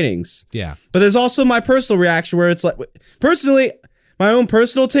my ratings. Yeah. But there's also my personal reaction where it's like, personally, my own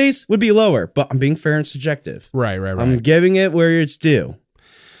personal taste would be lower, but I'm being fair and subjective. Right. I'm giving it where it's due.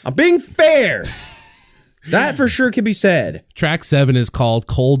 I'm being fair. That for sure can be said. Track 7 is called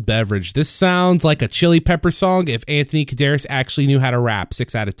Cold Beverage. This sounds like a Chili Pepper song if Anthony Kiedis actually knew how to rap.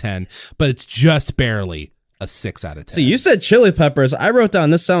 6 out of 10. But it's just barely a 6 out of 10. See, you said Chili Peppers. I wrote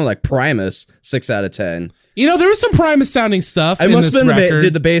down this sounded like Primus. 6 out of 10. You know, there was some Primus sounding stuff It in must this have been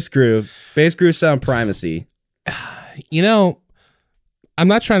record. the bass groove. Bass groove sound Primacy. You know, I'm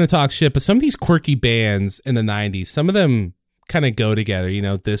not trying to talk shit, but some of these quirky bands in the 90s, some of them kind of go together. You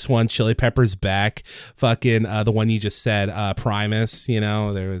know, this one, Chili Peppers back, fucking the one you just said, Primus. You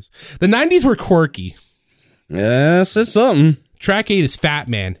know, there was the 90s were quirky. Yes, it's something. Track 8 is Fat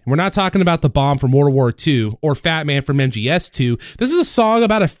Man. We're not talking about the bomb from World War II or Fat Man from MGS2. This is a song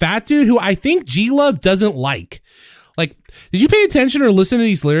about a fat dude who I think G-Love doesn't like. Like, did you pay attention or listen to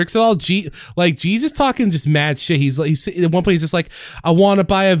these lyrics at all? G's just talking just mad shit. He's at one point he's just like, I want to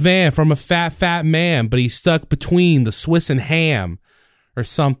buy a van from a fat man, but he's stuck between the Swiss and ham or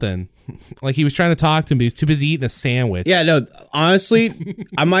something. Like he was trying to talk to him, but he was too busy eating a sandwich. Yeah, no, honestly,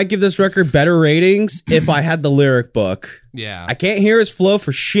 I might give this record better ratings if I had the lyric book. Yeah. I can't hear his flow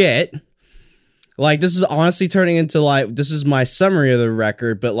for shit. Like, this is honestly turning into like, this is my summary of the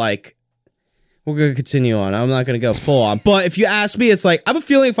record, but like, we're going to continue on. I'm not going to go full on. But if you ask me, it's like, I have a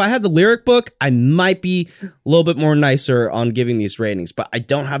feeling if I had the lyric book, I might be a little bit more nicer on giving these ratings. But I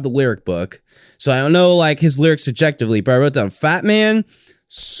don't have the lyric book. So I don't know like his lyrics subjectively. But I wrote down Fat Man,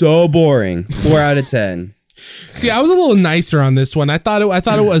 so boring. 4 out of 10. See, I was a little nicer on this one. I thought it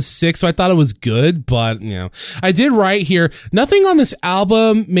was 6, so I thought it was good. But, you know, I did write here, nothing on this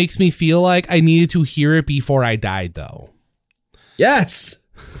album makes me feel like I needed to hear it before I died, though. Yes.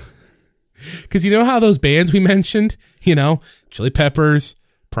 Because you know how those bands we mentioned, you know, Chili Peppers,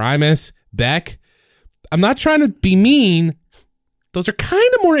 Primus, Beck. I'm not trying to be mean. Those are kind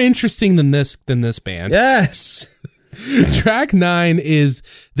of more interesting than this band. Yes. Track 9 is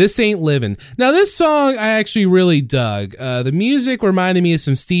This Ain't Livin'. Now, this song I actually really dug. The music reminded me of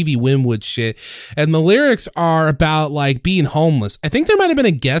some Stevie Winwood shit, and the lyrics are about like being homeless. I think there might have been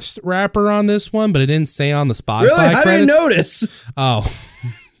a guest rapper on this one, but it didn't say on the Spotify Really? I credits. didn't notice. Oh.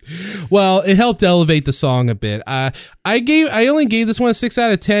 Well, it helped elevate the song a bit. I only gave this one a 6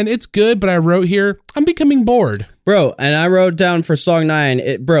 out of 10. It's good, but I wrote here, I'm becoming bored. Bro, and I wrote down for song 9,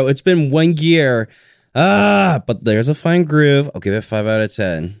 it's been 1 year. But there's a fine groove. I'll give it 5 out of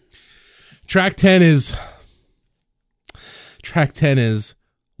 10. Track 10 is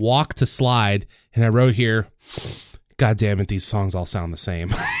Walk to Slide. And I wrote here, God damn it, these songs all sound the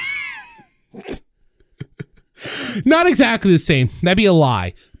same. Not exactly the same. That'd be a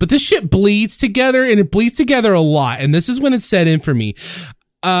lie. But this shit bleeds together, and it bleeds together a lot. And this is when it set in for me.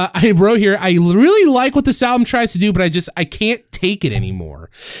 I wrote here, I really like what this album tries to do, but I can't take it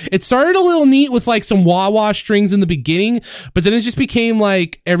anymore. It started a little neat with like some wah-wah strings in the beginning, but then it just became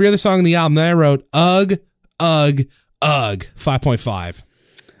like every other song in the album. Then I wrote, ugh, 5.5.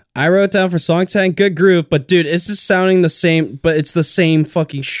 I wrote down for song 10, good groove, but dude, it's just sounding the same, but it's the same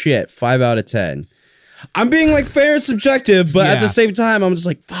fucking shit. 5 out of 10. I'm being like fair and subjective, but at the same time, I'm just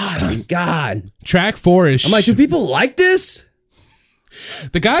like, fuck, God. Track 4 is... I'm like, do people like this?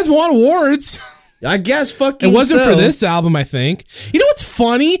 The guys want awards. I guess fucking It wasn't so. for this album, I think. You know what's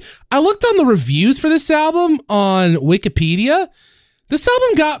funny? I looked on the reviews for this album on Wikipedia. This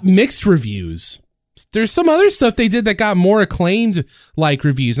album got mixed reviews. There's some other stuff they did that got more acclaimed like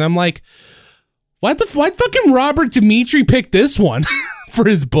reviews. And I'm like, why'd fucking Robert Dimitri pick this one for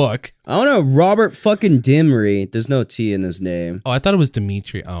his book? I don't know. Robert fucking Dimry. There's no T in his name. Oh, I thought it was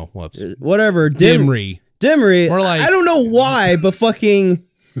Dimitri. Oh, whoops. Whatever. Dimry. Dimry. Like, I don't know why, but fucking,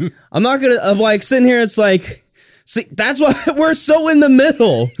 I'm not gonna, I'm like sitting here, it's like, see, that's why we're so in the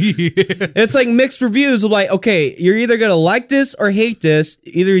middle. It's like mixed reviews of like, okay, you're either gonna like this or hate this.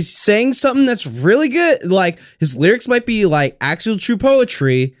 Either he's saying something that's really good, like his lyrics might be like actual true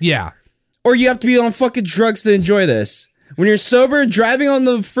poetry. Yeah. Or you have to be on fucking drugs to enjoy this. When you're sober and driving on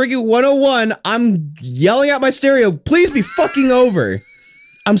the friggin' 101, I'm yelling at my stereo, please be fucking over.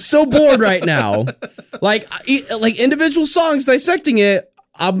 I'm so bored right now. Like individual songs dissecting it,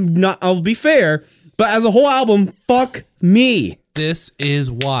 I'll be fair, but as a whole album, fuck me. This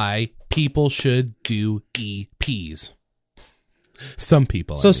is why people should do EPs. Some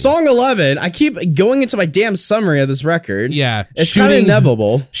people. So song 11, I keep going into my damn summary of this record. Yeah. It's kind of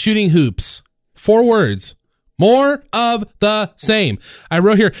inevitable. Shooting hoops. 4 words. More of the same. I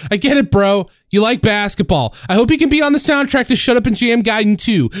wrote here, I get it, bro. You like basketball. I hope you can be on the soundtrack to Shut Up and Jam Gaiden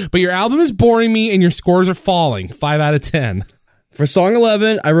 2, but your album is boring me and your scores are falling. 5 out of 10. For song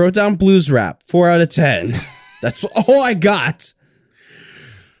 11, I wrote down blues rap. 4 out of 10. That's all I got.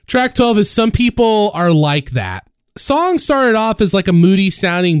 Track 12 is Some People Are Like That. Song started off as like a moody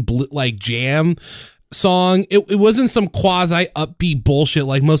sounding like jam song. It wasn't some quasi upbeat bullshit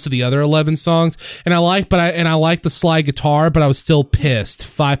like most of the other 11 songs. And I like the slide guitar, but I was still pissed.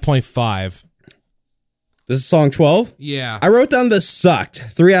 5.5. This is song 12? Yeah. I wrote down this sucked.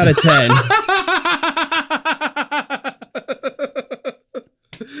 3 out of 10.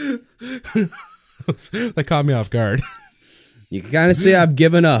 That caught me off guard. You can kind of see I've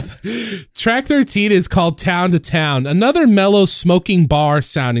given up. Track 13 is called Town to Town, another mellow smoking bar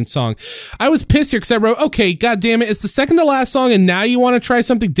sounding song. I was pissed here because I wrote, okay, god damn it, it's the second to last song and now you want to try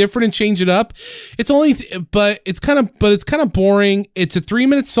something different and change it up. It's kind of boring. It's a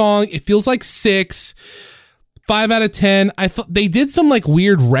 3-minute song. It feels like 6. 5 out of 10. I thought they did some like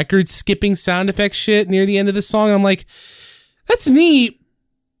weird record skipping sound effects shit near the end of the song. I'm like, that's neat,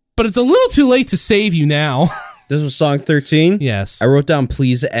 but it's a little too late to save you now. This was song 13? Yes. I wrote down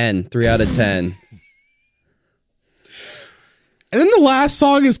Please End. 3 out of 10. And then the last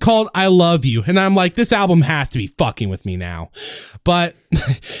song is called I Love You. And I'm like, this album has to be fucking with me now. But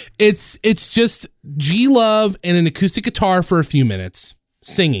it's just G-Love and an acoustic guitar for a few minutes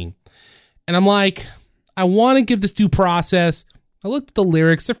singing. And I'm like, I want to give this due process. I looked at the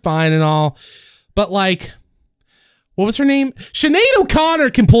lyrics. They're fine and all. But like, what was her name? Sinead O'Connor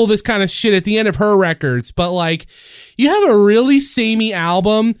can pull this kind of shit at the end of her records. But like, you have a really samey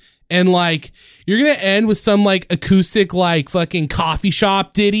album and like, you're going to end with some like acoustic, like fucking coffee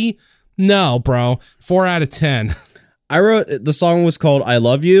shop ditty. No, bro. 4 out of 10. I wrote, the song was called I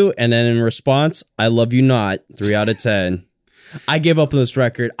Love You. And then in response, I Love You Not. 3 out of 10. I gave up on this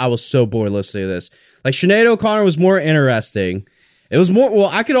record. I was so bored listening to this. Like Sinead O'Connor was more interesting. It was more, well,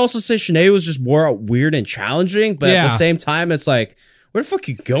 I could also say Sinead was just more weird and challenging, but at the same time, it's like, where the fuck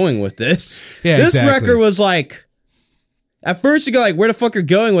are you going with this? Yeah, this exactly. record was like, at first you go like, where the fuck are you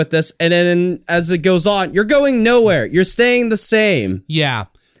going with this? And then as it goes on, you're going nowhere. You're staying the same. Yeah.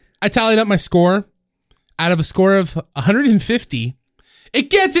 I tallied up my score. Out of a score of 150, it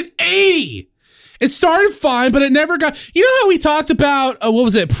gets an 80. It started fine, but it never got... You know how we talked about, what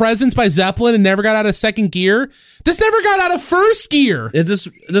was it, Presence by Zeppelin and never got out of second gear? This never got out of first gear.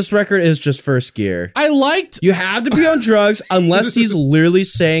 This record is just first gear. I liked... You have to be on drugs unless he's literally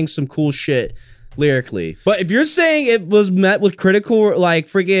saying some cool shit lyrically. But if you're saying it was met with critical, like,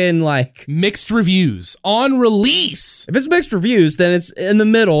 friggin', like... mixed reviews on release. If it's mixed reviews, then it's in the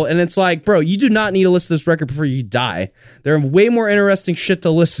middle, and it's like, bro, you do not need to listen to this record before you die. There are way more interesting shit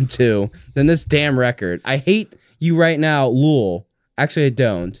to listen to than this damn record. I hate you right now, Lul. Actually, I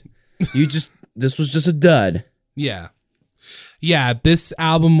don't. This was just a dud. Yeah. Yeah, this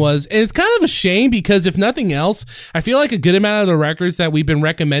album was, and it's kind of a shame because if nothing else, I feel like a good amount of the records that we've been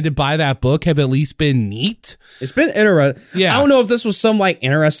recommended by that book have at least been neat. It's been interesting. Yeah. I don't know if this was some like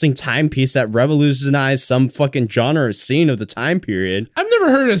interesting timepiece that revolutionized some fucking genre or scene of the time period. I've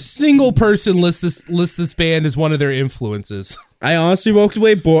never heard a single person list this band as one of their influences. I honestly walked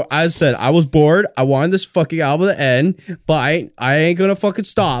away bored. I said I was bored. I wanted this fucking album to end, but I ain't gonna fucking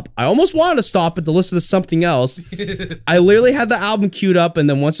stop. I almost wanted to stop it to listen to something else. I literally had the album queued up, and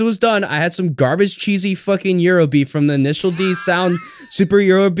then once it was done, I had some garbage cheesy fucking Eurobeat from the Initial D sound Super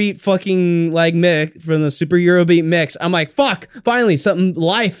Eurobeat fucking like mix from the Super Eurobeat mix. I'm like, fuck, finally something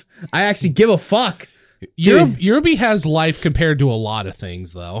life. I actually give a fuck. Eurobeat has life compared to a lot of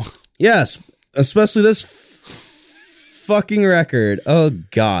things, though. Yes, especially this fucking record. Oh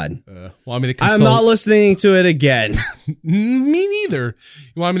God. Want me to consult? I'm not listening to it again. Me neither.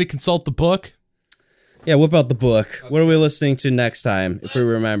 You want me to consult the book? Yeah, whip out the book. Okay. What are we listening to next time, if we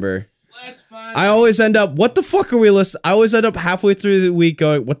remember? Let's find I always end up, what the fuck are we listening? I always end up halfway through the week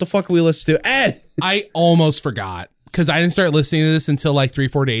going, what the fuck are we listening to? Ed! I almost forgot. Because I didn't start listening to this until like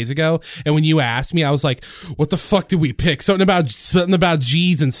 3-4 days ago. And when you asked me, I was like, what the fuck did we pick? Something about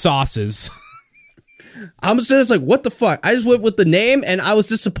G's and sauces. I'm just like, what the fuck? I just went with the name and I was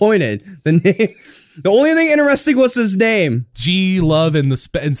disappointed. The only thing interesting was his name. G Love and the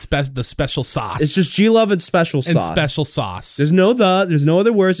special sauce. It's just G Love and special sauce. And special sauce. There's no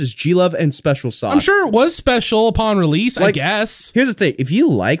other words. It's G Love and special sauce. I'm sure it was special upon release, like, I guess. Here's the thing. If you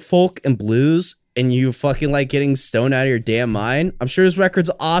like folk and blues and you fucking like getting stoned out of your damn mind, I'm sure this record's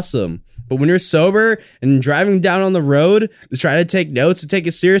awesome. But when you're sober and driving down on the road to try to take notes and take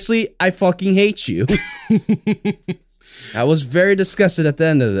it seriously, I fucking hate you. I was very disgusted at the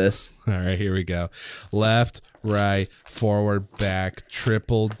end of this. All right, here we go. Left, right, forward, back,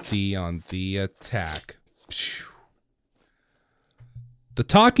 triple D on the attack. The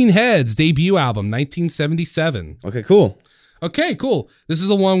Talking Heads debut album, 1977. Okay, cool. Okay, cool. This is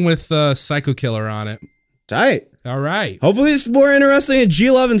the one with Psycho Killer on it. Tight. All right. Hopefully it's more interesting than G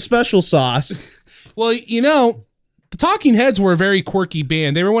Love and special sauce. Well, you know, the Talking Heads were a very quirky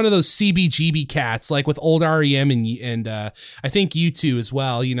band. They were one of those CBGB cats, like with old REM and I think U2 as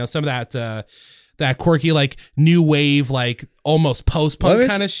well. You know, some of that quirky, like new wave, like almost post-punk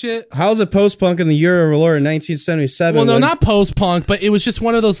kind of shit. How's it post-punk in the year of our Lord in 1977? Well, no, not post-punk, but it was just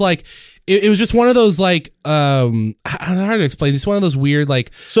one of those like, it was just one of those like, I don't know how to explain. It's one of those weird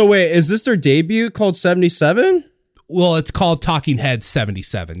like. So wait, is this their debut called 77? Well, it's called Talking Heads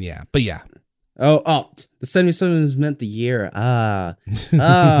 77, yeah. But yeah. Oh, the 77 is meant the year.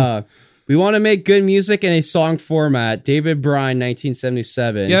 We want to make good music in a song format. David Bryan,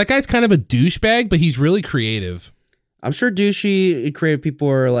 1977. Yeah, that guy's kind of a douchebag, but he's really creative. I'm sure douchey creative people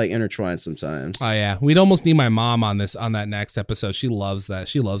are like intertwined sometimes. Oh yeah, we'd almost need my mom on that next episode. She loves that.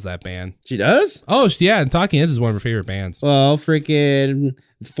 She loves that band. She does? Oh yeah, and Talking Heads is one of her favorite bands. Well, freaking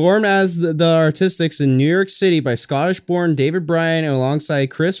formed as the Artistics in New York City by Scottish-born David Bryan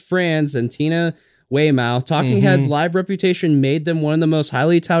alongside Chris Franz and Tina Weymouth. Talking Heads' live reputation made them one of the most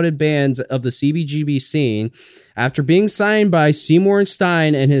highly touted bands of the CBGB scene. After being signed by Seymour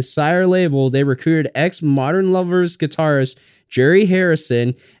Stein and his Sire label, they recruited ex-Modern Lovers guitarist Jerry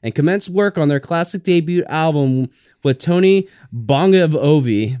Harrison and commenced work on their classic debut album with Tony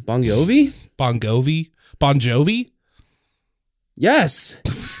Bongovi. Bon Jovi? Yes,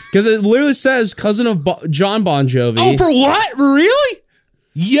 because it literally says cousin of John Bon Jovi. Oh, for what? Really?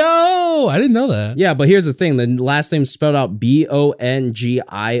 Yo, I didn't know that. Yeah, but here's the thing. The last name's spelled out Bongiovi.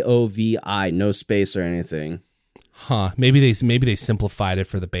 No space or anything. Huh. Maybe they simplified it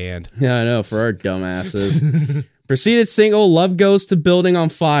for the band. Yeah, I know, for our dumbasses. Preceded single Love Goes to Building on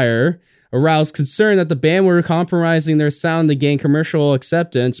Fire aroused concern that the band were compromising their sound to gain commercial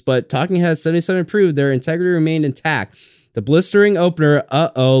acceptance, but Talking Heads 77 proved their integrity remained intact. The blistering opener,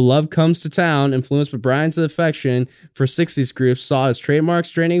 Uh-Oh, Love Comes to Town, influenced by Brian's affection for 60s groups, saw his trademark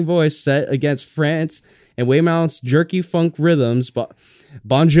straining voice set against France and Weymouth's jerky funk rhythms. Bon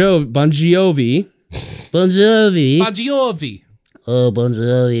Jovi. Oh, Bon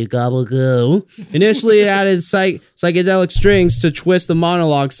Jovi, gobble go. Initially added psychedelic strings to twist the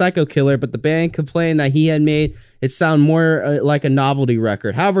monologue Psycho Killer, but the band complained that he had made it sound more like a novelty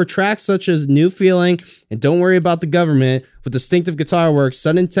record. However, tracks such as New Feeling and Don't Worry About the Government, with distinctive guitar work,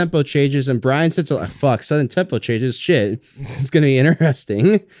 sudden tempo changes, and Brian's sudden tempo changes, shit, it's gonna be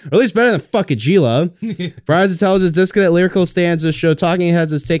interesting. Or at least better than fucking G-Love. Brian's intelligent, disconnect lyrical stanzas show Talking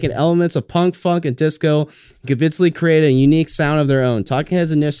Heads has taken elements of punk, funk, and disco and convincingly created a unique sound of their own. Talking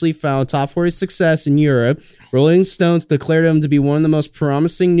Heads initially found top 40 success in Europe. Rolling Stones declared them to be one of the most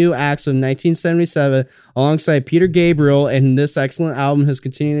promising new acts of 1977, alongside Peter Gabriel, and this excellent album has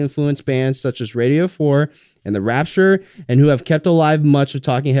continued to influence bands such as Radio 4 and The Rapture, and who have kept alive much of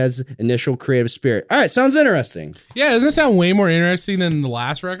Talking Heads' initial creative spirit. All right, sounds interesting. Yeah, doesn't that sound way more interesting than the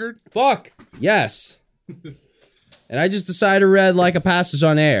last record? Fuck, yes. And I just decided to read like a passage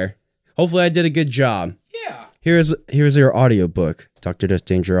on air. Hopefully I did a good job. Yeah. Here's your audiobook, Dr. Death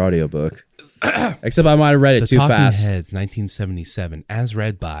Danger audiobook. Except I might have read it too fast. The Talking Heads, 1977, as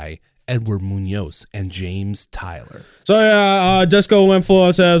read by Edward Munoz and James Tyler. So disco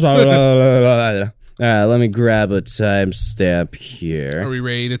influences. Let me grab a timestamp here. Are we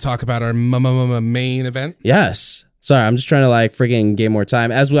ready to talk about our main event? Yes. Sorry, I'm just trying to like freaking gain more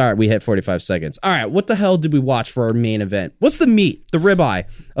time. As we are, we hit 45 seconds. All right, what the hell did we watch for our main event? What's the meat, the ribeye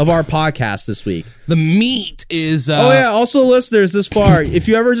of our podcast this week? The meat is... oh yeah, also listeners this far, if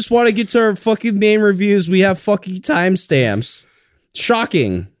you ever just want to get to our fucking main reviews, we have fucking timestamps.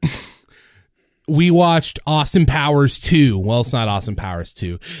 Shocking. We watched Austin Powers 2. Well, it's not Austin Powers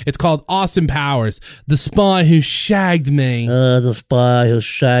 2. It's called Austin Powers, The Spy Who Shagged Me. The Spy Who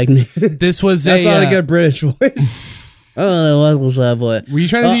Shagged Me. This was That's not a good British voice. I don't know what was that, boy. Were you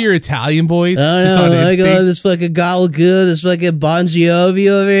trying to do your Italian voice? I don't know. I got this fucking Galagoon, this fucking Bon Jovi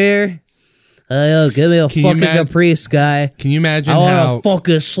over here. Give me a fucking Caprice, guy. Can you imagine I want a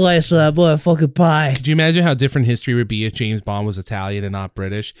fucking slice of that boy fucking pie. Could you imagine how different history would be if James Bond was Italian and not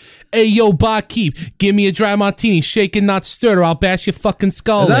British? Hey, yo, barkeep, give me a dry martini, shake and not stir, or I'll bash your fucking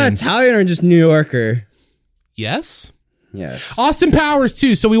skull in. Is that Italian or just New Yorker? Yes. Yes. Austin Powers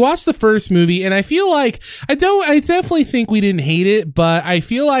 2. So we watched the first movie, and I feel like I definitely think we didn't hate it, but I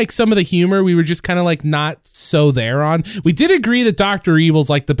feel like some of the humor we were just kind of like not so there on. We did agree that Dr. Evil's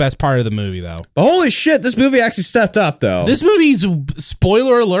like the best part of the movie, though. But holy shit, this movie actually stepped up, though. This movie's,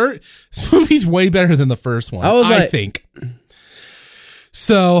 spoiler alert, this movie's way better than the first one, I think.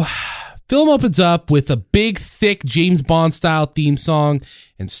 So, film opens up with a big, thick James Bond style theme song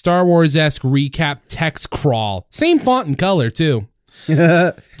and Star Wars-esque recap text crawl. Same font and color, too.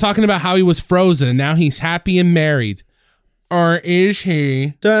 Talking about how he was frozen and now he's happy and married. Or is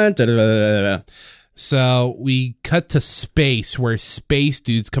he? Dun, dun, dun, dun, dun. So we cut to space where space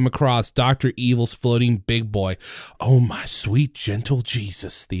dudes come across Dr. Evil's floating big boy. Oh, my sweet, gentle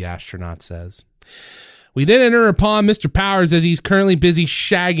Jesus, the astronaut says. We then enter upon Mr. Powers as he's currently busy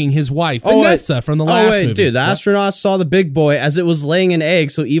shagging his wife, Vanessa, from the last movie. Dude, the astronaut saw the big boy as it was laying an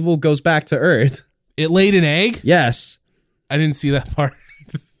egg, so Evil goes back to Earth. It laid an egg? Yes. I didn't see that part.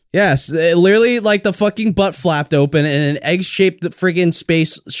 Yes, it literally, like, the fucking butt flapped open and an egg-shaped friggin'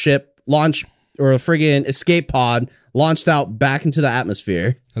 spaceship launched, or a friggin' escape pod launched out back into the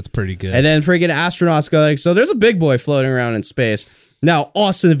atmosphere. That's pretty good. And then friggin' astronauts go like, so there's a big boy floating around in space. Now,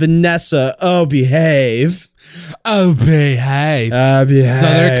 Austin and Vanessa, behave. Behave. Behave. So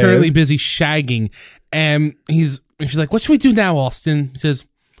they're currently busy shagging, and she's like, what should we do now, Austin? He says,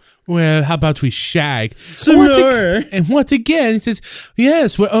 well, how about we shag? Some more. And once again, he says,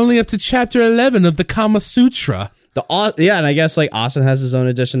 yes, we're only up to chapter 11 of the Kama Sutra. And I guess like Austin has his own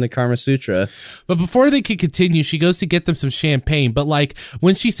edition to Kama Sutra. But before they can continue, she goes to get them some champagne. But like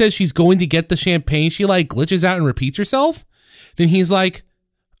when she says she's going to get the champagne, she like glitches out and repeats herself. Then he's like,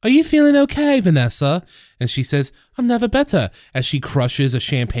 are you feeling okay, Vanessa? And she says, I'm never better, as she crushes a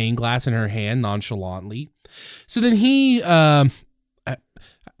champagne glass in her hand nonchalantly. So then he, I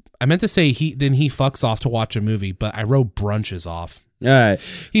meant to say then he fucks off to watch a movie, but I wrote brunches off. All right.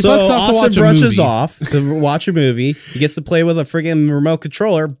 He fucks off to watch a movie. brunches off to watch a movie. He gets to play with a friggin' remote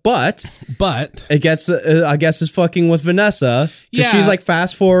controller, but it gets, I guess, is fucking with Vanessa. Because she's like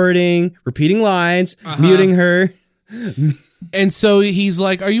fast forwarding, repeating lines, muting her. And so he's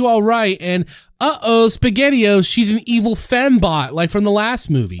like, are you all right? And SpaghettiOs, she's an evil fembot, like from the last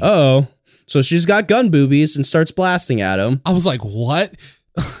movie. So she's got gun boobies and starts blasting at him. I was like, what?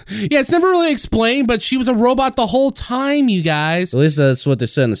 Yeah, it's never really explained, but she was a robot the whole time, you guys. At least that's what they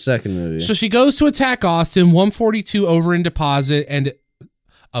said in the second movie. So she goes to attack Austin, 142 over in deposit, and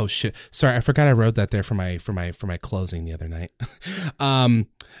oh shit, sorry, I forgot I wrote that there for my closing the other night.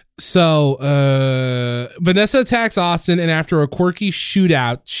 So Vanessa attacks Austin, and after a quirky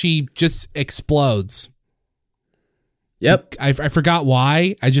shootout, she just explodes. Yep. I forgot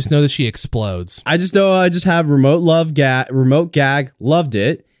why. I just know that she explodes. I just know I just have remote gag, loved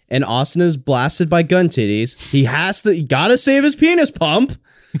it. And Austin is blasted by gun titties. He gotta save his penis pump.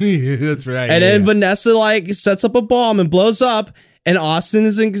 That's right. And then Vanessa like sets up a bomb and blows up. And Austin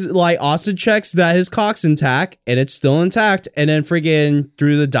Austin checks that his cock's intact, and it's still intact. And then friggin'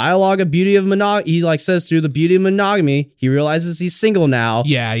 through the dialogue of beauty of monogamy, he like says through the beauty of monogamy, he realizes he's single now.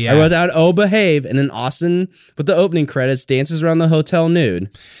 Yeah. I wrote down, behave. And then Austin, with the opening credits, dances around the hotel nude.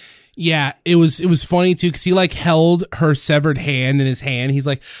 Yeah, it was funny too, because he like held her severed hand in his hand. He's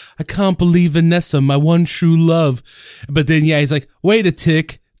like, I can't believe Vanessa, my one true love. But then he's like, wait a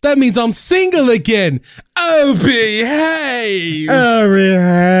tick. That means I'm single again. Behave.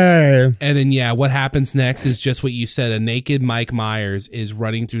 together. And then, yeah, what happens next is just what you said. A naked Mike Myers is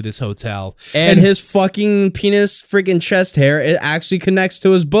running through this hotel. And his fucking penis freaking chest hair, it actually connects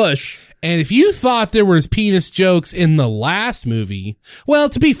to his bush. And if you thought there was penis jokes in the last movie, well,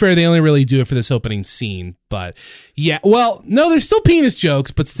 to be fair, they only really do it for this opening scene. But yeah, well, no, there's still penis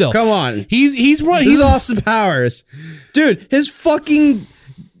jokes, but still. Come on. He's Austin Powers. Dude, his fucking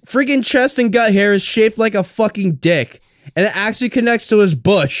freaking chest and gut hair is shaped like a fucking dick. And it actually connects to his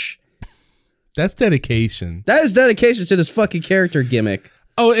bush. That's dedication. That is dedication to this fucking character gimmick.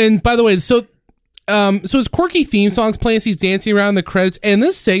 Oh, and by the way, so his quirky theme song's playing as he's dancing around the credits, and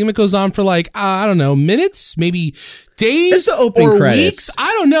this segment goes on for like, I don't know, minutes, maybe days It's the opening or credits. weeks.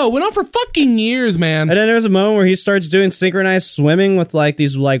 I don't know. Went on for fucking years, man. And then there's a moment where he starts doing synchronized swimming with like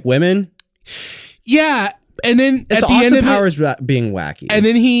these like women. Yeah, and then It's at the Austin end of Powers being wacky. and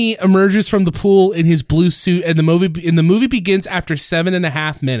then he emerges from the pool in his blue suit, and the movie begins after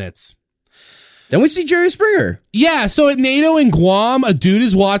 7.5 minutes. Then we see Jerry Springer. Yeah, so at NATO in Guam, a dude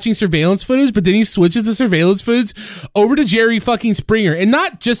is watching surveillance footage, but then he switches the surveillance footage over to Jerry fucking Springer. And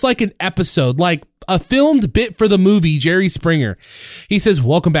not just like an episode, like a filmed bit for the movie, Jerry Springer. He says,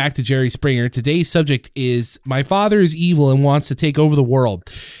 "Welcome back to Jerry Springer. Today's subject is my father is evil and wants to take over the world."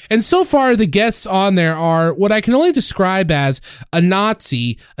 And so far, the guests on there are what I can only describe as a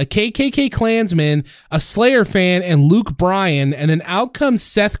Nazi, a KKK Klansman, a Slayer fan, and Luke Bryan. And then out comes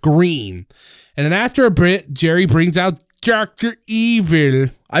Seth Green. And then after a bit, Jerry brings out Dr. Evil.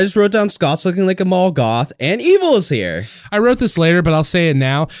 I just wrote down Scott's looking like a mall goth, and Evil is here. I wrote this later, but I'll say it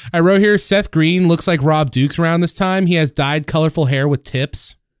now. I wrote here, Seth Green looks like Rob Dukes around this time. He has dyed colorful hair with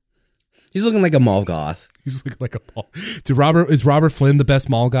tips. He's looking like a mall goth. He's looking like a mall. Is Robert Flynn the best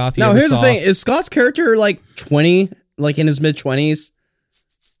mall goth you Now, ever here's saw? the thing. Is Scott's character like 20, like in his mid-20s?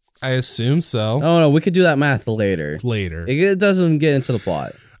 I assume so. Oh, no, we could do that math later. Later. It doesn't get into the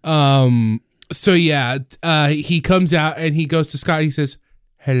plot. So yeah, he comes out and he goes to Scott. He says,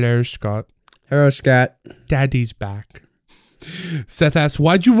 "Hello, Scott. Hello, Scott. Daddy's back." Seth asks,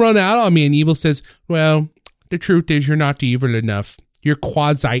 "Why'd you run out on me?" And Evil says, "Well, the truth is you're not evil enough. You're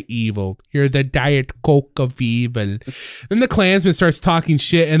quasi-evil. You're the Diet Coke of evil." Then the Klansman starts talking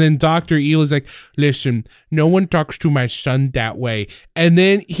shit, and then Dr. Evil is like, "Listen, no one talks to my son that way." And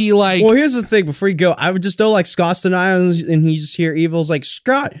then he like... Well, here's the thing. Before you go, I would just know like Scott's denying, and he just hear Evil's like,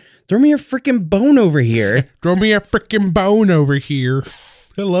 "Scott, throw me your freaking bone over here." "Throw me a freaking bone over here."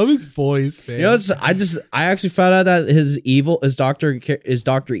 I love his voice, man. You know, I actually found out that his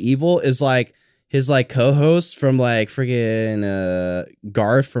Dr. Evil is like his like co-host from like friggin'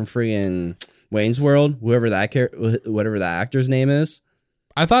 Garth from friggin' Wayne's World, whatever that actor's name is.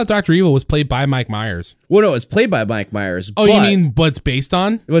 I thought Dr. Evil was played by Mike Myers. Well, no, it's played by Mike Myers. Oh, you mean what's based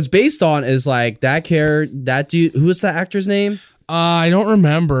on? What's based on is like that dude. Who is that actor's name? I don't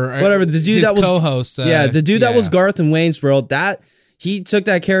remember. Whatever, the dude His that was co-host. the dude that was Garth in Wayne's World. That he took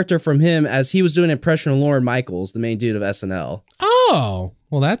that character from him as he was doing an impression of Lorne Michaels, the main dude of SNL. Oh,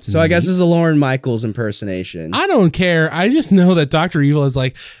 well, that's So I guess this is a Lorne Michaels impersonation. I don't care. I just know that Dr. Evil is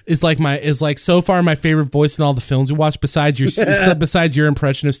like so far my favorite voice in all the films we watched besides your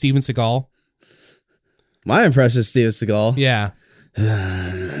impression of Steven Seagal. My impression of Steven Seagal. Yeah.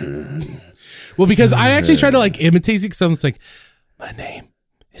 Well, because I actually tried to like imitate it because I was like, my name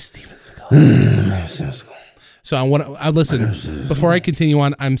is Steven Seagal. So I listen, before I continue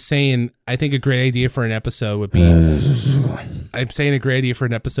on, I'm saying I think a great idea for an episode would be is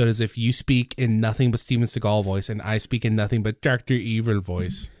if you speak in nothing but Steven Seagal voice and I speak in nothing but Dr. Evil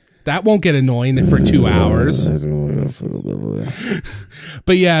voice. That won't get annoying for 2 hours.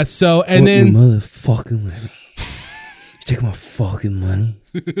 But yeah, so and then you motherfucking money. You taking my fucking money?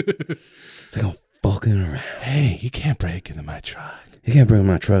 It's like I'm fucking around. Hey, you can't break into my truck. You can't bring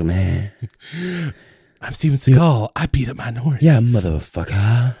my truck, man. I'm Steven Seagal. I beat up minorities. Yeah,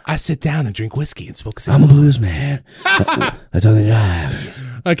 motherfucker. I sit down and drink whiskey and smoke I'm a cigarettes. blues man. I talk and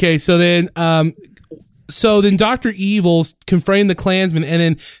drive. Okay, so then Dr. Evil's confronting the Klansman, and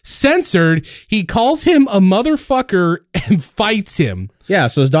then censored, he calls him a motherfucker and fights him. Yeah,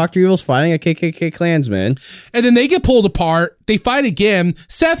 so Dr. Evil's fighting a KKK Klansman. And then they get pulled apart. They fight again.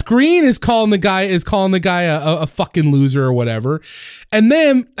 Seth Green is calling the guy a fucking loser or whatever. And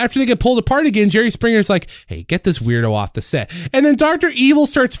then after they get pulled apart again, Jerry Springer's like, "Hey, get this weirdo off the set." And then Dr. Evil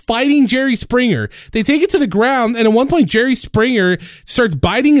starts fighting Jerry Springer. They take it to the ground, and at one point Jerry Springer starts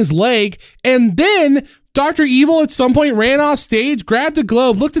biting his leg, and then Dr. Evil at some point ran off stage, grabbed a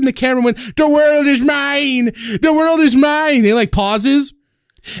globe, looked in the camera, and went, "The world is mine! The world is mine!" He like pauses,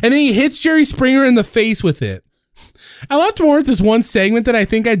 and then he hits Jerry Springer in the face with it. I left more at this one segment that I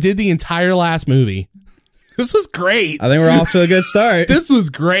think I did the entire last movie. This was great. I think we're off to a good start. This was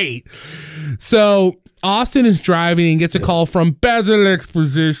great. So Austin is driving and gets a call from Basil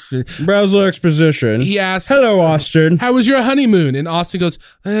Exposition. Browser Exposition. He asks, "Hello, Austin. how was your honeymoon?" And Austin goes,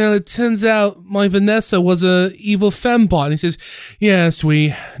 well, it turns out my Vanessa was a evil fembot. And he says, yes,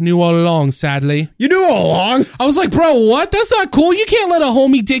 we knew all along, sadly. You knew all along." I was like, bro, what? That's not cool. You can't let a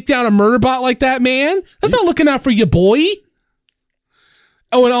homie dick down a murder bot like that, man. That's not looking out for your boy.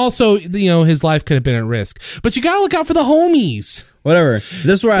 Oh, and also, his life could have been at risk. But you gotta look out for the homies. Whatever.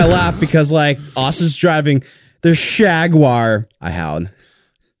 This is where I laugh because, like, Austin's driving the Jaguar. I howled.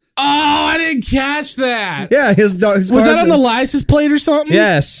 Oh, I didn't catch that. Yeah, his Was that on the license plate or something?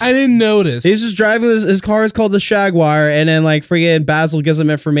 Yes. I didn't notice. He's just driving his car is called the Jaguar, and then like friggin' Basil gives him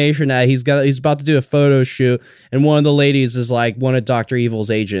information that he's about to do a photo shoot, and one of the ladies is like one of Dr. Evil's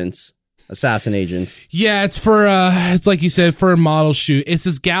agents. Assassin agents. Yeah, it's for it's like you said, for a model shoot. It's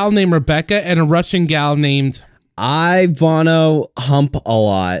this gal named Rebecca and a Russian gal named Ivana Hump a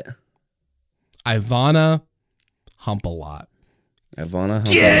lot. Ivana Hump a lot. Ivana Hump.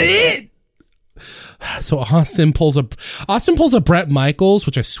 Get it? So Austin pulls a Bret Michaels,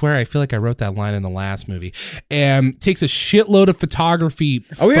 which I swear I feel like I wrote that line in the last movie, and takes a shitload of photography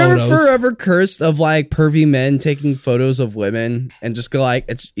Are we photos. ever forever cursed of like pervy men taking photos of women and just go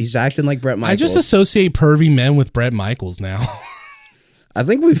like he's acting like Bret Michaels? I just associate pervy men with Bret Michaels now. I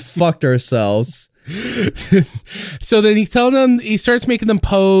think we fucked ourselves. So then he starts making them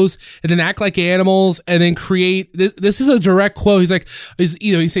pose and then act like animals and then create. This is a direct quote. He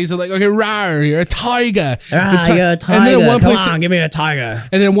says like, okay, rawr, you're a tiger. You're a tiger. And then Come on, give me a tiger.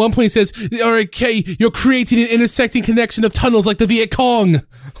 And then at one point he says, all right, okay, you're creating an intersecting connection of tunnels like the Viet Cong. I'm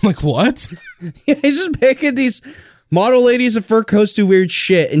like, what? He's just making these model ladies in fur coats do weird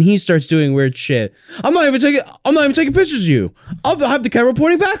shit, and he starts doing weird shit. I'm not even taking pictures of you. I'll have the camera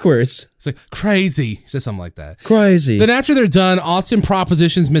pointing backwards. It's like crazy. He says something like that. Crazy. Then after they're done, Austin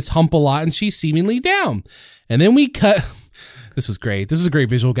propositions Miss Hump a lot, and she's seemingly down. And then we cut. This was great. This is a great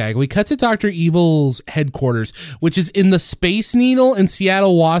visual gag. We cut to Dr. Evil's headquarters, which is in the Space Needle in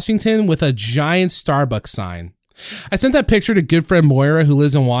Seattle, Washington, with a giant Starbucks sign. I sent that picture to good friend Moira, who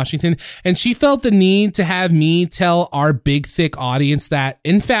lives in Washington, and she felt the need to have me tell our big, thick audience that,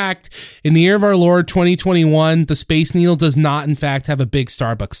 in fact, in the year of our Lord 2021, the Space Needle does not, in fact, have a big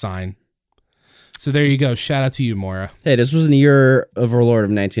Starbucks sign. So there you go. Shout out to you, Moira. Hey, this was in the year of our Lord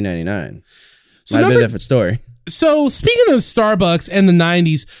of 1999. So Might have been a different story. So speaking of Starbucks and the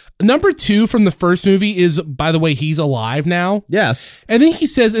 90s, number 2 from the first movie is, by the way, he's alive now. Yes. And then he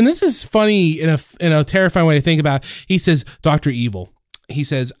says, and this is funny in a terrifying way to think about, he says, Dr. Evil. He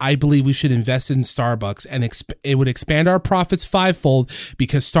says, I believe we should invest in Starbucks and it would expand our profits 5-fold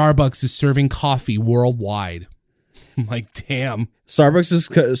because Starbucks is serving coffee worldwide. I'm like, damn. Starbucks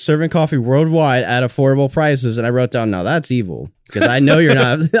is serving coffee worldwide at affordable prices, and I wrote down, no, that's evil. Because I know you're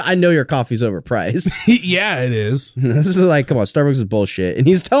not. I know your coffee's overpriced. Yeah, it is. This is like, come on, Starbucks is bullshit. And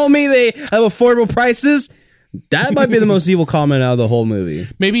he's telling me they have affordable prices? That might be the most evil comment out of the whole movie.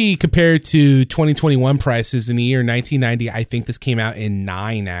 Maybe compared to 2021 prices in the year 1990, I think this came out in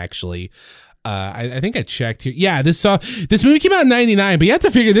 9, actually. I think I checked here. Yeah, this movie came out in 99, but you have to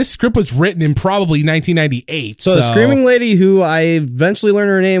figure this script was written in probably 1998. So the screaming lady, who I eventually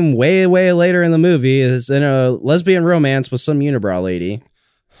learned her name way, way later in the movie, is in a lesbian romance with some unibrow lady.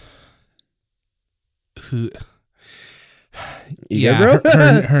 Who? Yeah,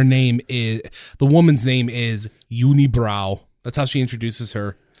 her name is, the woman's name is Unibrow. That's how she introduces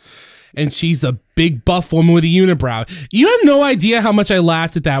her. And she's a big buff woman with a unibrow. You have no idea how much I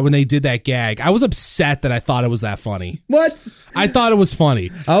laughed at that when they did that gag. I was upset that I thought it was that funny. What? I thought it was funny.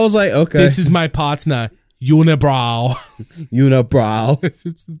 I was like, okay. This is my partner, Unibrow. Unibrow.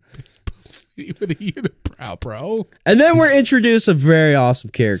 With a unibrow, bro. And then we're introduced a very awesome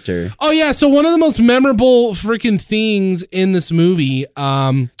character. Oh, yeah. So one of the most memorable freaking things in this movie.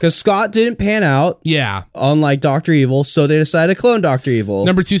 Because Scott didn't pan out. Yeah. Unlike Dr. Evil, so they decided to clone Dr. Evil.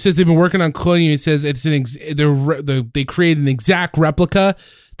 Number 2 says they've been working on cloning. It says it's they created an exact replica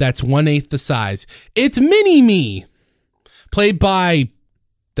that's 1/8 the size. It's Mini-Me, played by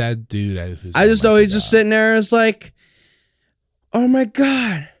that dude. I just know he's just sitting there. It's like, oh my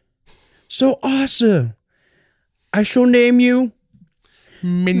God. So awesome. I shall name you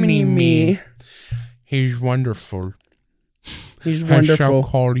Mini-Me. He's wonderful. He's wonderful. I shall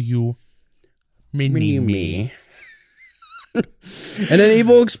call you Mini-Me. And then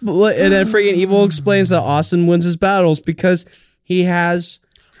freaking Evil explains that Austin wins his battles because he has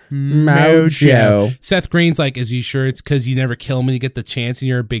mojo. Seth Green's like, is you sure it's because you never kill him when you get the chance and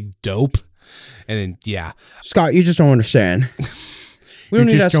you're a big dope? And then, yeah. Scott, you just don't understand. We don't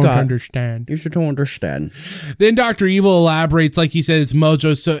you need just that, don't Scott. understand. You should don't understand. Then Dr. Evil elaborates, like he says,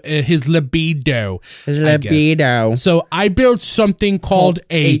 mojo, so his libido. His I guess. libido. So I built something called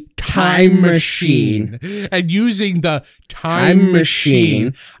a time machine. And using the time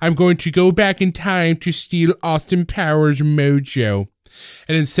machine, I'm going to go back in time to steal Austin Powers' mojo.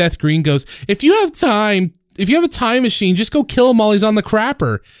 And then Seth Green goes, if you have a time machine, just go kill him while he's on the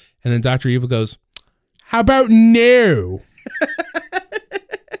crapper. And then Dr. Evil goes, how about no?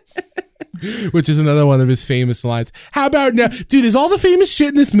 Which is another one of his famous lines. How about no? Dude, is all the famous shit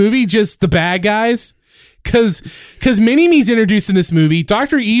in this movie just the bad guys? Cause Mini-Me's introduced in this movie.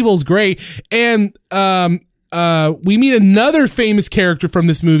 Dr. Evil's great. And we meet another famous character from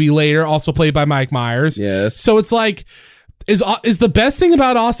this movie later, also played by Mike Myers. Yes. So it's like, is the best thing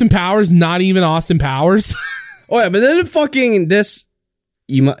about Austin Powers not even Austin Powers? Oh yeah, but then fucking this,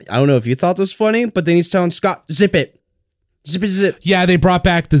 I don't know if you thought this was funny, but then he's telling Scott, zip it. Zip it, zip. Yeah, they brought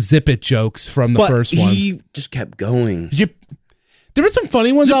back the zip it jokes from the first one. He just kept going. Zip. There were some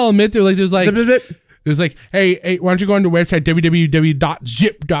funny ones, I'll admit. There was like, Zip, zip, zip. it was like, hey, why don't you go on the website,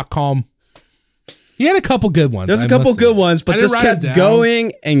 www.zip.com. He had a couple good ones. There's a couple good ones, but just kept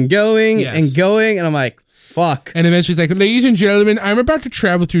going and going and going, and I'm like, fuck. And eventually he's like, ladies and gentlemen, I'm about to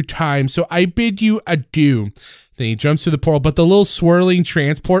travel through time, so I bid you adieu. Then he jumps through the portal, but the little swirling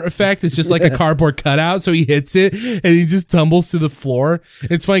transport effect is just like a cardboard cutout, so he hits it, and he just tumbles to the floor.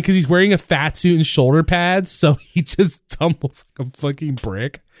 It's funny because he's wearing a fat suit and shoulder pads, so he just tumbles like a fucking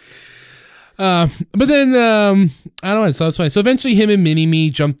brick. But then, I don't know, so that's fine. So eventually him and Mini-Me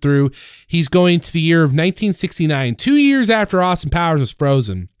jump through. He's going to the year of 1969, 2 years after Austin Powers was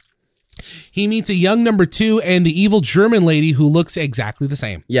frozen. He meets a young number 2 and the evil German lady who looks exactly the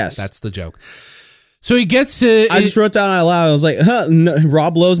same. Yes. That's the joke. So he gets to... I just wrote down out loud, I was like,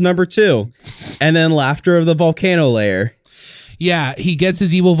 Rob Lowe's number 2. And then laughter of the volcano layer. Yeah, he gets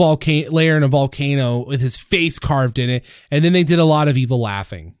his evil lair in a volcano with his face carved in it. And then they did a lot of evil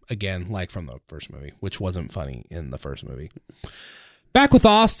laughing. Again, like from the first movie, which wasn't funny in the first movie. Back with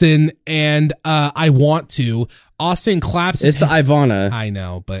Austin, and I want to. Austin claps his hand. Ivana. I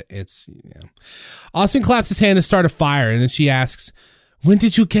know, but it's... Yeah. Austin claps his hand to start a fire, and then she asks, when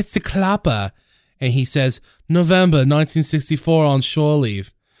did you get the clapper? And he says, November 1964 on shore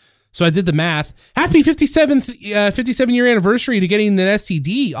leave. So I did the math. Happy 57-year anniversary to getting an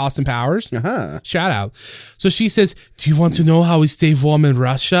STD, Austin Powers. Uh-huh. Shout out. So she says, do you want to know how we stay warm in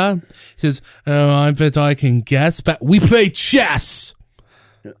Russia? He says, oh, I bet I can guess, but we play chess.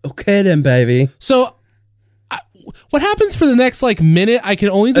 Okay then, baby. So what happens for the next minute, I can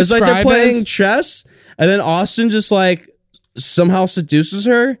only describe it's like they're playing chess, and then Austin just somehow seduces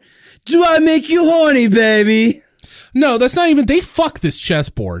her. Do I make you horny, baby? No, that's not even... They fuck this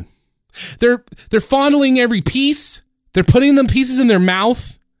chessboard. They're fondling every piece. They're putting them pieces in their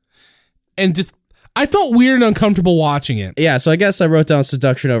mouth. And just... I felt weird and uncomfortable watching it. Yeah, so I guess I wrote down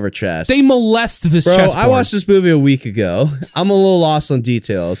seduction over chess. They molest this Bro, chessboard. I watched this movie a week ago. I'm a little lost on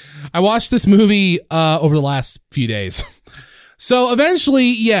details. I watched this movie over the last few days. So eventually,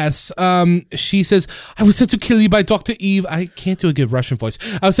 yes, she says, I was sent to kill you by Dr. Eve. I can't do a good Russian voice.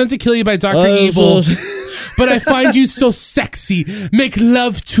 I was sent to kill you by Dr. Evil, but I find you so sexy. Make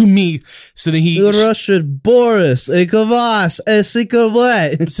love to me. So then Russian Boris, so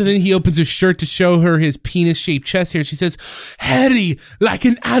then he opens his shirt to show her his penis-shaped chest hair. She says, hairy, like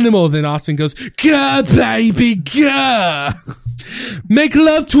an animal. Then Austin goes, gah, baby, gah. Make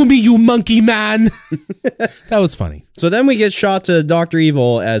love to me, you monkey man. That was funny. So then we get shot to Dr.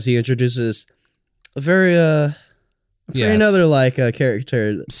 Evil as he introduces a very another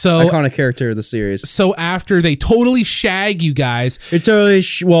character, iconic character of the series. So after they totally shag you guys, they're in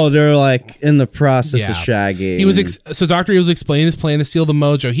the process of shagging. So Dr. Evil's explaining his plan to steal the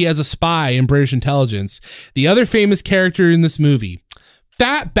mojo. He has a spy in British intelligence. The other famous character in this movie,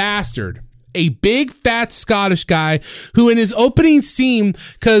 Fat Bastard. A big fat Scottish guy who in his opening scene,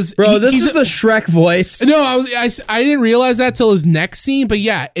 because this is the Shrek voice. No, I didn't realize that till his next scene, but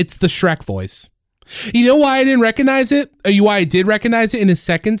yeah, it's the Shrek voice. You know why I didn't recognize it? Why I did recognize it in his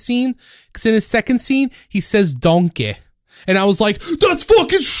second scene? Because in his second scene, he says donkey. And I was like, that's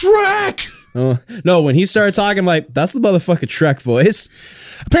fucking Shrek! No, when he started talking, I'm like, that's the motherfucking Shrek voice.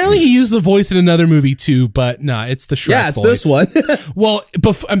 Apparently he used the voice in another movie too, but nah, it's the Shrek voice. Yeah, it's this one. Well,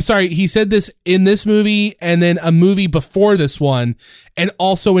 I'm sorry, he said this in this movie and then a movie before this one and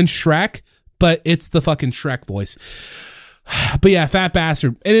also in Shrek, but it's the fucking Shrek voice. But yeah, Fat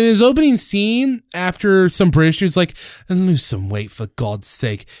Bastard. And in his opening scene, after some British dude's like, lose some weight for God's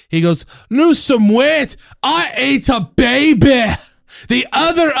sake. He goes, lose some weight? I ate a baby. The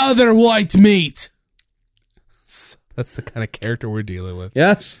other white meat. That's the kind of character we're dealing with.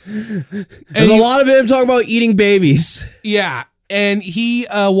 Yes. There's a lot of him talking about eating babies. Yeah. And he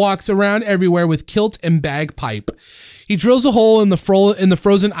walks around everywhere with kilt and bagpipe. He drills a hole in the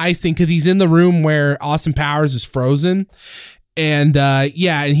frozen icing because he's in the room where Austin Powers is frozen. And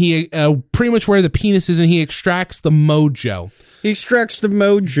and he pretty much where the penis is, and he extracts the mojo. He extracts the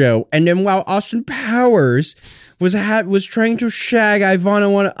mojo, and then while Austin Powers was trying to shag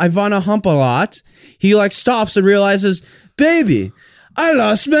Ivana Hump a lot, he like stops and realizes, baby, I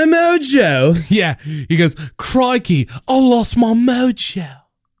lost my mojo. Yeah, he goes, crikey, I lost my mojo.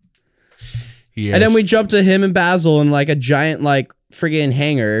 Yes. And then we jump to him and Basil in like a giant like friggin'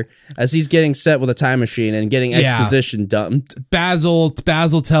 hangar as he's getting set with a time machine and getting exposition dumped. Basil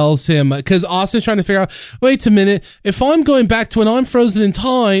tells him, because Austin's trying to figure out, wait a minute, if I'm going back to when I'm frozen in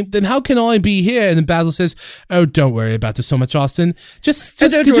time, then how can I be here? And then Basil says, oh, don't worry about this so much, Austin. Just go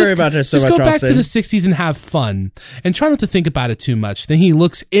back to the 60s and have fun and try not to think about it too much. Then he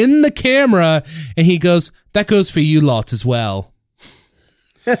looks in the camera and he goes, that goes for you lot as well.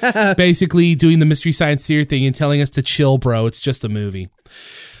 Basically doing the Mystery Science Theater thing and telling us to chill, bro. It's just a movie.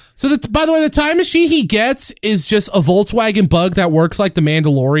 So, by the way, the time machine he gets is just a Volkswagen Bug that works like the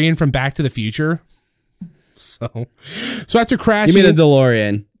Mandalorian from Back to the Future. So after crashing... You mean the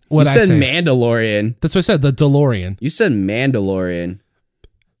DeLorean. You said Mandalorian. That's what I said, the DeLorean. You said Mandalorian.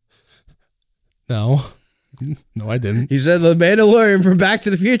 No, I didn't. You said the Mandalorian from Back to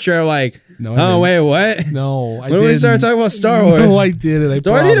the Future. I'm like, wait, what? No, I didn't. When did we start talking about Star Wars? No, I didn't.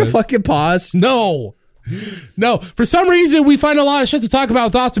 Do I need to fucking pause? No. For some reason, we find a lot of shit to talk about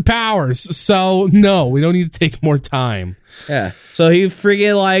with Austin Powers. So, no, we don't need to take more time. Yeah. So he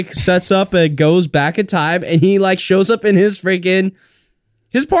freaking like sets up and goes back in time and he like shows up in his freaking...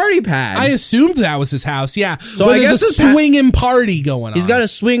 his party pad. I assumed that was his house. Yeah. So I guess there's a swinging party going on. He's got a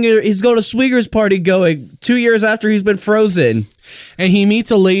swinger. He's got a swingers party going 2 years after he's been frozen. And he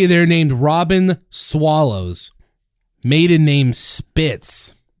meets a lady there named Robin Swallows. Maiden name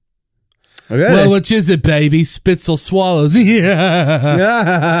Spitz. Okay. Well, which is it, baby? Spitz or Swallows?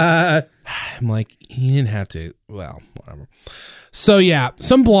 Yeah. I'm like, he didn't have to. Well, whatever. So yeah,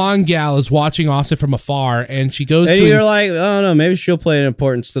 some blonde gal is watching Austin from afar, and she goes. And you're like, I don't know, maybe she'll play an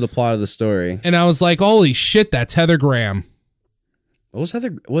importance to the plot of the story. And I was like, holy shit, that's Heather Graham. What's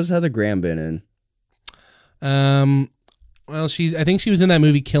Heather Graham been in? Well, I think she was in that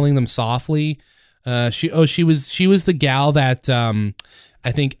movie Killing Them Softly. She was the gal that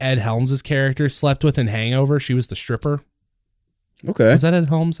I think Ed Helms' character slept with in Hangover. She was the stripper. Okay. Was that Ed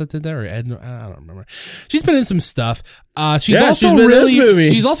Helms that did that, or Ed? I don't remember. She's been in some stuff. She's also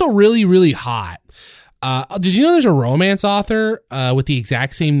really, really hot. Did you know there's a romance author with the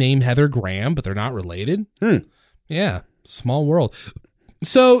exact same name, Heather Graham, but they're not related? Yeah, small world.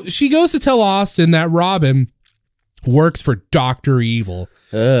 So she goes to tell Austin that Robin works for Dr. Evil.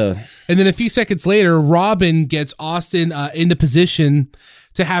 And then a few seconds later, Robin gets Austin into position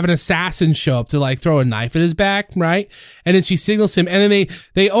to have an assassin show up to like throw a knife at his back, right? And then she signals him, and then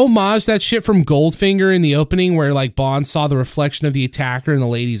they homage that shit from Goldfinger in the opening where like Bond saw the reflection of the attacker in the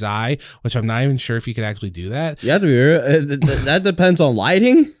lady's eye, which I'm not even sure if you could actually do that. You have to be that depends on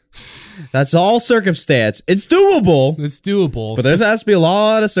lighting. That's all circumstance. It's doable. But there has to be a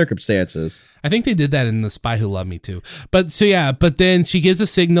lot of circumstances. I think they did that in The Spy Who Loved Me too. But then she gives a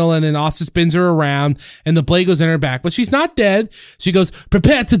signal and then Austin spins her around and the blade goes in her back. But she's not dead. She goes,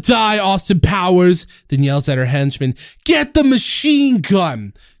 prepare to die, Austin Powers. Then yells at her henchman, get the machine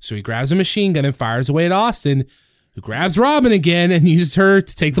gun. So he grabs a machine gun and fires away at Austin, who grabs Robin again and uses her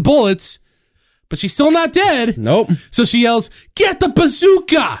to take the bullets. But she's still not dead. Nope. So she yells, get the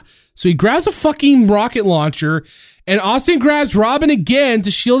bazooka. So he grabs a fucking rocket launcher and Austin grabs Robin again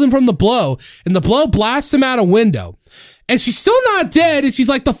to shield him from the blow. And the blow blasts him out a window. And she's still not dead. And she's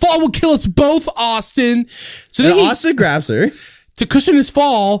like, the fall will kill us both, Austin. So then Austin grabs her to cushion his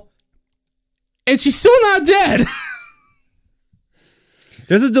fall. And she's still not dead.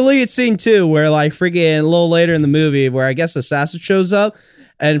 There's a deleted scene too where like freaking a little later in the movie where I guess the assassin shows up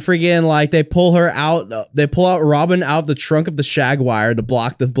and freaking like they pull out Robin out of the trunk of the Shagwire to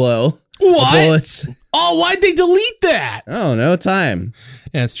block the blow. What? The bullets. Oh, why'd they delete that? I don't know. Time.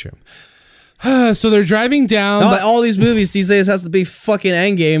 Yeah, that's true. So they're driving down. Not all these movies these days has to be fucking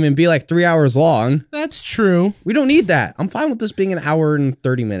Endgame and be like 3 hours long. That's true. We don't need that. I'm fine with this being an hour and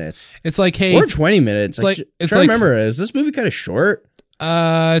 30 minutes. It's like, hey, or 20 minutes. It's like, remember, is this movie kind of short?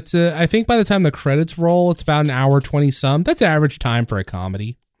 I think by the time the credits roll, it's about an hour 20 some. That's average time for a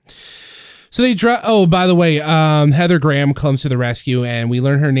comedy. So they by the way, Heather Graham comes to the rescue and we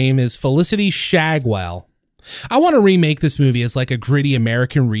learn her name is Felicity Shagwell. I want to remake this movie as like a gritty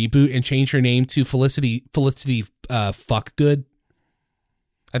American reboot and change her name to Felicity Fuckgood.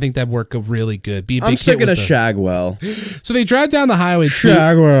 I think that'd work really good. Be a big I'm sick hit of with Shagwell. So they drive down the highway.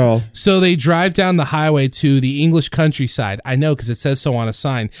 Shagwell. So they drive down the highway to the English countryside. I know because it says so on a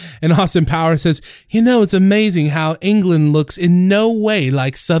sign. And Austin Powers says, you know, it's amazing how England looks in no way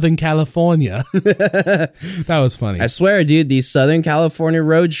like Southern California. That was funny. I swear, dude, these Southern California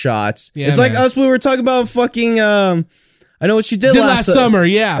road shots. Yeah, it's like man. us, we were talking about fucking, I know what you did last summer,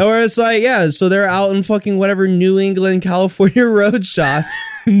 yeah. Or it's like, yeah, so they're out in fucking whatever New England, California road shots.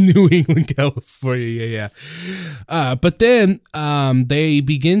 New England, California, yeah. But then they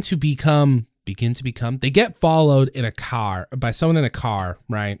begin to become, they get followed in a car, by someone in a car,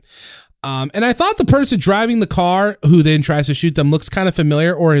 right? And I thought the person driving the car, who then tries to shoot them, looks kind of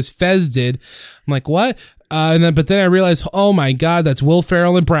familiar, or his Fez did. I'm like, what? But then I realized, oh my God, that's Will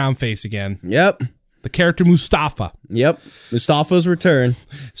Ferrell in brownface again. Yep. The character Mustafa. Yep. Mustafa's return.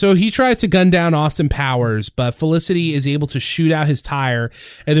 So he tries to gun down Austin Powers, but Felicity is able to shoot out his tire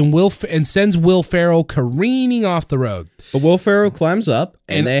and then sends Will Ferrell careening off the road. But Will Ferrell climbs up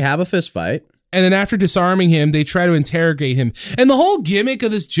and they have a fist fight. And then after disarming him, they try to interrogate him. And the whole gimmick of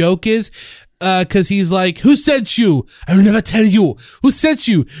this joke is, cause he's like, who sent you? I will never tell you. Who sent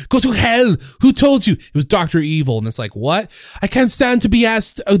you? Go to hell. Who told you? It was Dr. Evil. And it's like, what? I can't stand to be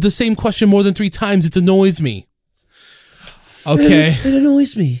asked the same question more than 3 times. It annoys me. Okay. It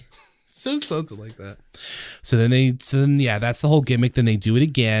annoys me. So something like that. So then yeah, that's the whole gimmick. Then they do it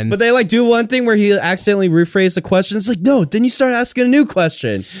again. But they like do one thing where he accidentally rephrased the question. It's like, no, then you start asking a new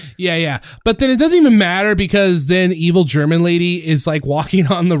question. Yeah. But then it doesn't even matter because then evil German lady is like walking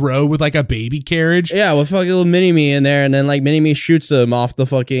on the road with like a baby carriage. Yeah, with fucking little Mini-Me in there, and then like Mini-Me shoots him off the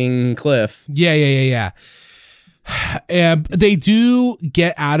fucking cliff. Yeah. And they do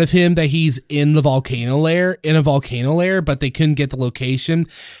get out of him that he's in a volcano lair, but they couldn't get the location.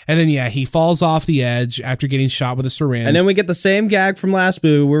 And then, yeah, he falls off the edge after getting shot with a syringe. And then we get the same gag from last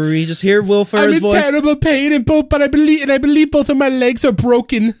movie where we just hear Will Ferrell's voice. I'm in terrible pain, but I believe both of my legs are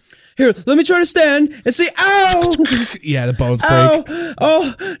broken. Here, let me try to stand and see. Ow! Yeah, the bones break.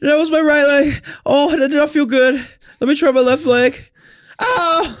 Oh, that was my right leg. Oh, that did not feel good. Let me try my left leg.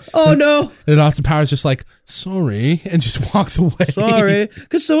 Oh no. And Austin Powers just like, sorry, and just walks away. Sorry.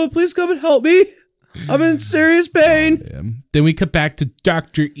 Could someone please come and help me? I'm in serious pain. Yeah. Then we cut back to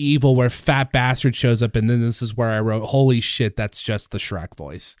Dr. Evil where Fat Bastard shows up, and then this is where I wrote, holy shit, that's just the Shrek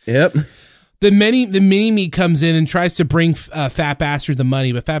voice. Yep. The Mini-Me comes in and tries to bring Fat Bastard the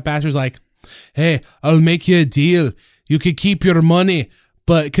money, but Fat Bastard's like, hey, I'll make you a deal. You can keep your money.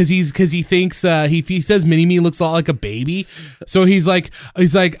 But because he thinks he says Mini-Me looks a lot like a baby, so he's like I'll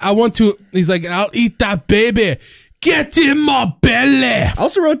eat that baby. Get in my belly. I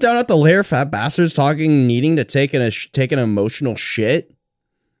also wrote down at the lair, Fat Bastard's needing to take an emotional shit.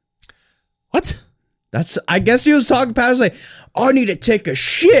 What? I guess he was talking about, like, I need to take a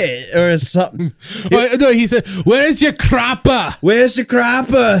shit or something. No, he said, where's your crapper? Where's the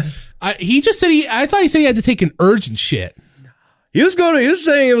crapper? I thought he said he had to take an urgent shit. He was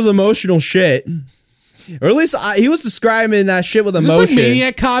saying it was emotional shit. Or at least he was describing that shit with emotion. Is this like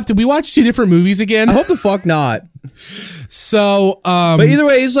Maniac Cop? Did we watch 2 different movies again? I hope the fuck not. So, but either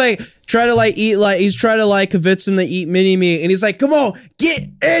way, he's like trying to convince him to eat Mini-Me, and he's like, "Come on, get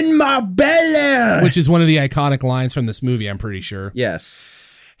in my belly," which is one of the iconic lines from this movie. I'm pretty sure. Yes.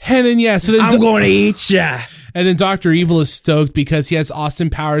 And then so then I'm going to eat ya. And then Dr. Evil is stoked because he has Austin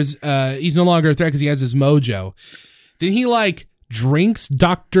Powers. He's no longer a threat because he has his mojo. Then he drinks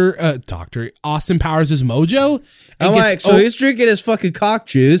Dr. Austin Powers' mojo. And so he's drinking his fucking cock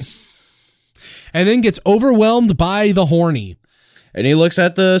juice. And then gets overwhelmed by the horny. And he looks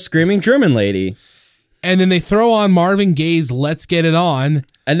at the screaming German lady. And then they throw on Marvin Gaye's Let's Get It On.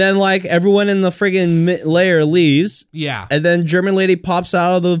 And then everyone in the friggin' lair leaves. Yeah. And then German lady pops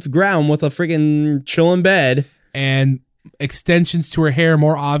out of the ground with a friggin' chillin' bed. And extensions to her hair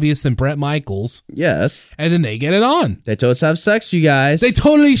more obvious than Bret Michaels. Yes. And then they get it on. They totes have sex, you guys. They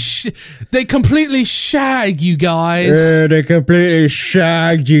completely shag, you guys. They completely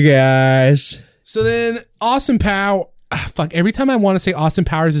shagged you guys. So then Austin Powers. Every time I want to say Austin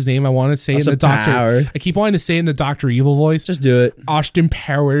Powers' name, I want to say it in the Doctor. I keep wanting to say it in the Dr. Evil voice. Just do it. Austin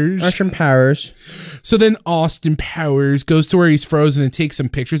Powers. So then Austin Powers goes to where he's frozen and takes some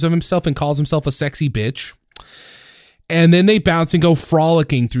pictures of himself and calls himself a sexy bitch. And then they bounce and go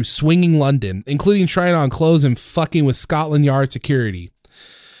frolicking through swinging London, including trying on clothes and fucking with Scotland Yard security.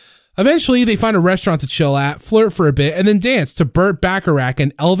 Eventually, they find a restaurant to chill at, flirt for a bit, and then dance to Burt Bacharach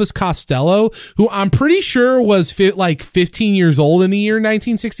and Elvis Costello, who I'm pretty sure was 15 years old in the year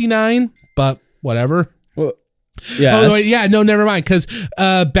 1969, but whatever. Well, yeah. Oh, wait, yeah, no, never mind. Because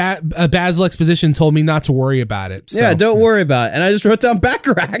Basil Exposition told me not to worry about it. So. Yeah, don't worry about it. And I just wrote down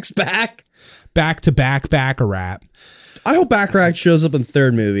Baccarat's back. Back to back Baccarat. I hope Baccarat shows up in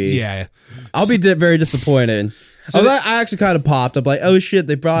third movie. Yeah. I'll be very disappointed. I actually kind of popped up like, oh shit,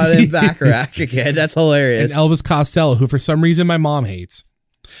 they brought in Baccarat again. That's hilarious. And Elvis Costello, who for some reason my mom hates.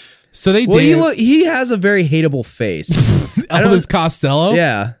 So they did. He has a very hateable face. Elvis Costello?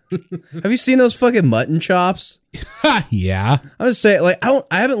 Yeah. Have you seen those fucking mutton chops? Yeah. I would say, like, I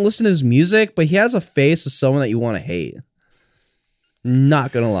haven't listened to his music, but he has a face of someone that you want to hate.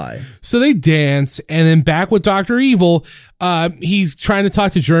 Not gonna lie. So they dance, and then back with Dr. Evil, he's trying to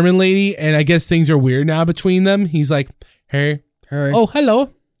talk to German lady, and I guess things are weird now between them. He's like, hey. Oh, hello.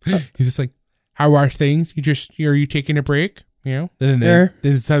 He's just like, how are things? Are you taking a break? You know? Then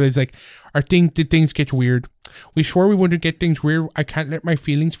somebody's like, did things get weird? We swore we wouldn't get things weird. I can't let my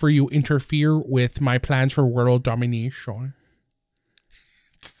feelings for you interfere with my plans for world domination.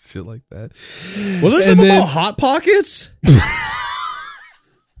 Shit like that. Was there something about Hot Pockets?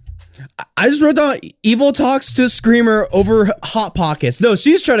 I just wrote down Evil talks to Screamer over Hot Pockets. No,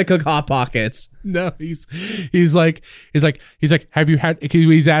 she's trying to cook Hot Pockets. No, he's like, have you had?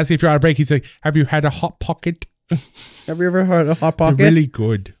 He's asking if you're on a break. He's like, have you had a Hot Pocket? Have you ever had a Hot Pocket? They're really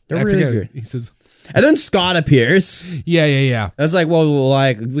good. They're really good. He says, and then Scott appears. Yeah. I was like, well,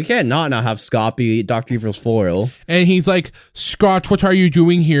 like, we can't not have Scott be Dr. Evil's foil. And he's like, Scott, what are you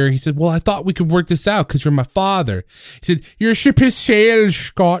doing here? He said, well, I thought we could work this out because you're my father. He said, your ship has sailed,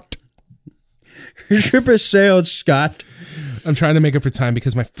 Scott. Your ship has sailed, Scott. I'm trying to make up for time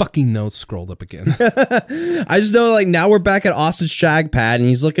because my fucking nose scrolled up again. I just know, like, now we're back at Austin's shag pad, and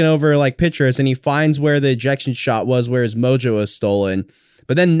he's looking over, like, pictures, and he finds where the ejection shot was, where his mojo was stolen.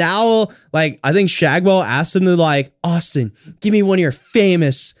 But then now, like, I think Shagwell asked him to, like, Austin, give me one of your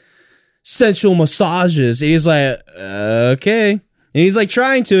famous sensual massages. And he's like, okay. And he's, like,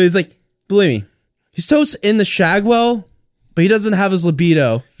 trying to. He's like, believe me, he's so in the Shagwell, but he doesn't have his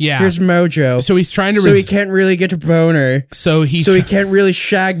libido. Yeah. Here's mojo. So he's trying to... So he can't really get to boner. So he can't really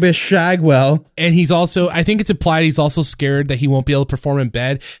shag Miss Shagwell. And he's also... I think it's implied he's also scared that he won't be able to perform in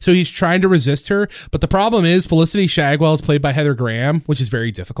bed. So he's trying to resist her. But the problem is Felicity Shagwell is played by Heather Graham, which is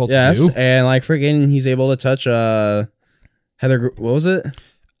very difficult to do. And like freaking he's able to touch Heather... What was it?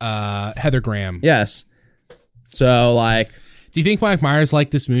 Heather Graham. Yes. So like... Do you think Mike Myers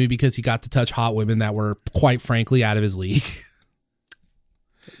liked this movie because he got to touch hot women that were, quite frankly, out of his league?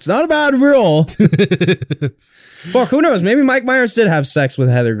 It's not a bad rule. Fuck, who knows? Maybe Mike Myers did have sex with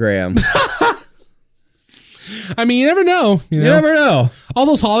Heather Graham. I mean, you never know. You never know. All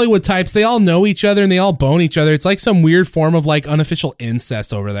those Hollywood types, they all know each other and they all bone each other. It's like some weird form of like unofficial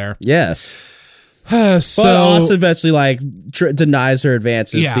incest over there. Yes. But Austin eventually like denies her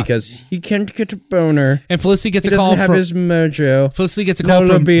advances because he can't get a boner. And Felicity gets a call from... He doesn't have his mojo. Felicity gets a call from...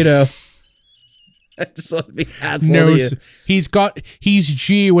 No libido. I just want to be asshole to you. He's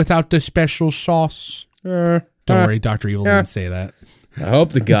G without the special sauce. Don't worry, Dr. Evil didn't say that. I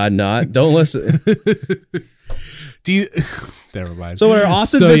hope to God not. Don't listen. Do you... Never mind. So when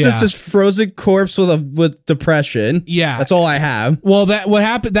Austin visits his frozen corpse with depression, that's all I have. Well, that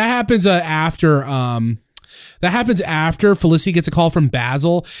happens after Felicity gets a call from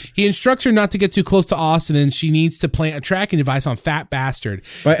Basil. He instructs her not to get too close to Austin, and she needs to plant a tracking device on Fat Bastard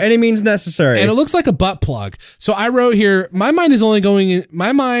by any means necessary. And it looks like a butt plug. So I wrote here, my mind is only going in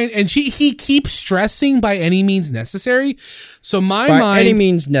my mind, and he keeps stressing by any means necessary. So any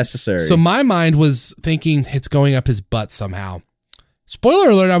means necessary. So my mind was thinking it's going up his butt somehow. Spoiler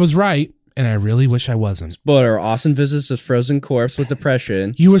alert, I was right, and I really wish I wasn't. Spoiler, Austin visits his frozen corpse with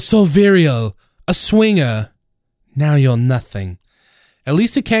depression. You were so virile, a swinger. Now you're nothing. At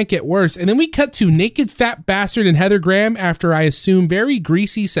least it can't get worse. And then we cut to naked Fat Bastard and Heather Graham after, I assume, very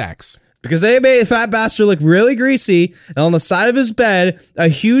greasy sex. Because they made Fat Bastard look really greasy, and on the side of his bed, a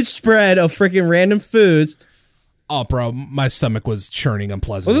huge spread of freaking random foods. Oh, bro, my stomach was churning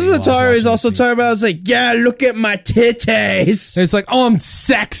unpleasantly. Was this the time he's also talking about? I was like, yeah, look at my titties. And it's like, oh, I'm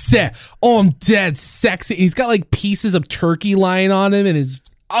sexy. Oh, I'm dead sexy. He's got like pieces of turkey lying on him, and his...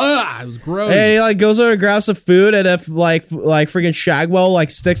 it was gross. And he like goes over to grab some food, and if like freaking Shagwell like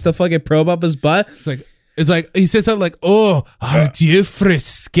sticks the fucking probe up his butt. It's like he says something like, "Oh, aren't you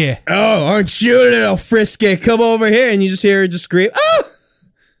frisky? Oh, aren't you a little frisky? Come over here!" And you just hear her just scream, "Oh!"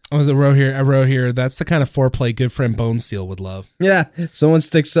 I wrote here. That's the kind of foreplay good friend Bonesteel would love. Yeah, someone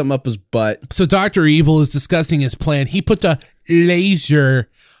sticks something up his butt. So Dr. Evil is discussing his plan. He put the laser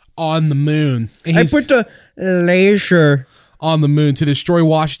on the moon. I put the laser on the moon to destroy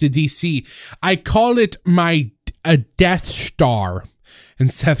Washington, D.C. I call it a Death Star.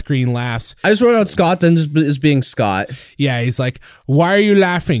 And Seth Green laughs. I just wrote out Scott then is being Scott. Yeah, he's like, why are you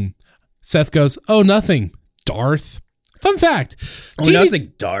laughing? Seth goes, oh, nothing. Darth. Fun fact.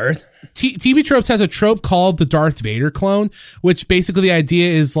 Nothing, Darth. TV Tropes has a trope called the Darth Vader clone, which basically the idea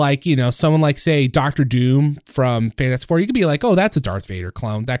is like, you know, someone like, say, Dr. Doom from Fantastic Four. You could be like, oh, that's a Darth Vader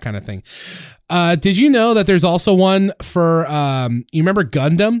clone, that kind of thing. Did you know that there's also one for, you remember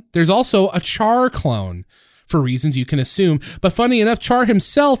Gundam? There's also a Char clone for reasons you can assume. But funny enough, Char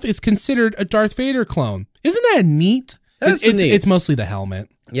himself is considered a Darth Vader clone. Isn't that neat? That's neat. It's mostly the helmet.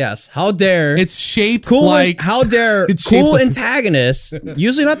 Yes. How dare it's shaped cool like how dare cool antagonists,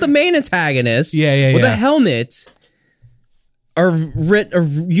 usually not the main antagonist, with a helmet are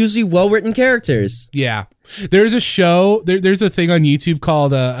usually well-written characters. Yeah. There's a show, there's a thing on YouTube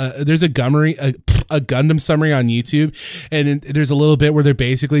called there's a Gundam summary on YouTube, and there's a little bit where they're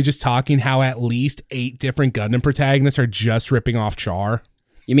basically just talking how at least 8 different Gundam protagonists are just ripping off Char.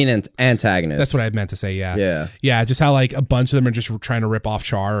 You mean antagonists? That's what I meant to say, yeah. Yeah. Yeah, just how like a bunch of them are just trying to rip off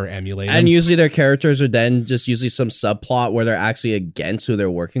Char or emulate him. And usually their characters are then just usually some subplot where they're actually against who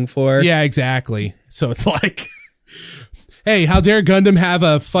they're working for. Yeah, exactly. So it's like, hey, how dare Gundam have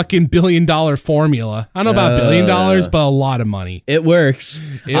a fucking $1 billion formula? I don't know about $1 billion, but a lot of money. It works.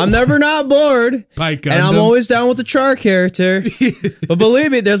 I'm never not bored. By Gundam. And I'm always down with the Char character. But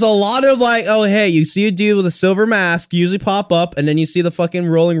believe me, there's a lot of like, oh, hey, you see a dude with a silver mask usually pop up, and then you see the fucking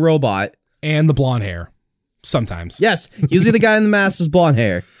rolling robot. And the blonde hair. Sometimes. Yes. Usually the guy in the mask has blonde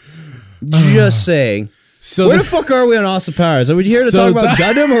hair. Just saying. So where the fuck are we on Austin Powers? Are we here to talk about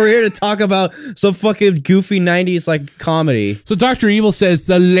Gundam, or are we here to talk about some fucking goofy 90s like comedy? So Dr. Evil says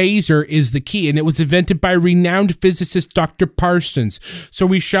the laser is the key, and it was invented by renowned physicist Dr. Parsons. So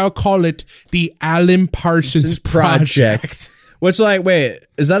we shall call it the Alan Parsons Project. Which, like, wait,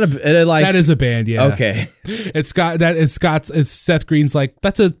 is that that is a band, yeah. Okay. It's Seth Green's like,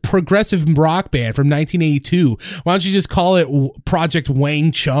 that's a progressive rock band from 1982. Why don't you just call it Project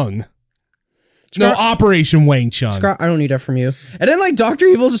Wang Chung? No, Operation Wang Chung. Scott, I don't need that from you. And then, like, Dr.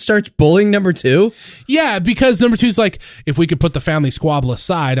 Evil just starts bullying number 2. Yeah, because number 2's like, if we could put the family squabble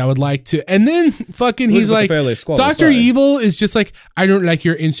aside, I would like to. And then fucking he's like, Dr. Evil is just like, I don't like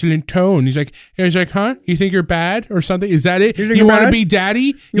your insolent tone. He's like, huh? You think you're bad or something? Is that it? You want to be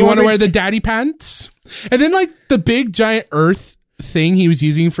daddy? You want to wear the daddy pants? And then, like, the big giant earth thing he was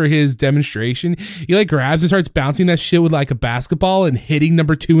using for his demonstration, he like grabs and starts bouncing that shit with like a basketball and hitting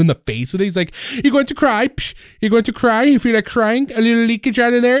number 2 in the face with it. He's like, you're going to cry? Psh, you're going to cry? You feel like crying? A little leakage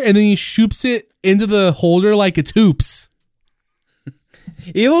out of there? And then he shoots it into the holder like it's hoops.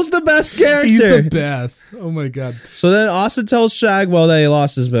 Evil's the best character. He's the best. Oh my god. So then Austin tells Shagwell that he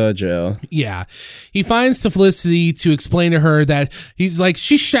lost his mojo. Yeah. He finds to Felicity to explain to her that he's like,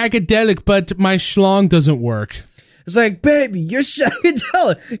 she's shagadelic, but my schlong doesn't work. It's like, baby, you're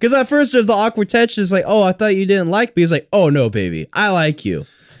shagadelic. Because at first there's the awkward tension. It's like, oh, I thought you didn't like me. He's like, oh, no, baby, I like you.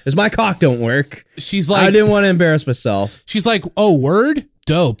 Because my cock don't work. She's like, I didn't want to embarrass myself. She's like, oh, word?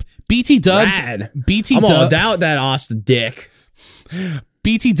 Dope. BT Dubs. Rad. I'm all doubt that Austin dick.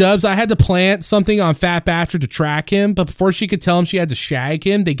 BT Dubs, I had to plant something on Fat Bastard to track him, but before she could tell him she had to shag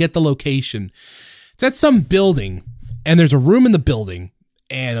him, they get the location. It's at some building, and there's a room in the building,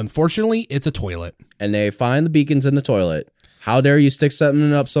 and unfortunately, it's a toilet. And they find the beacons in the toilet. How dare you stick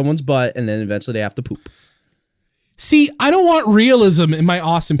something up someone's butt, and then eventually they have to poop. See, I don't want realism in my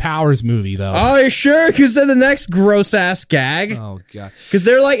Austin Powers movie, though. Oh, sure? Because then the next gross-ass gag. Oh, God. Because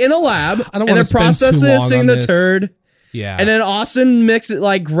they're, like, in a lab, I don't and they're processing the this. turd. Yeah. And then Austin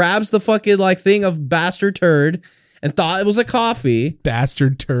grabs the fucking, like, thing of bastard turd and thought it was a coffee.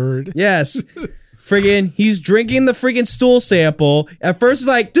 Bastard turd. Yes. Friggin', he's drinking the friggin' stool sample. At first, it's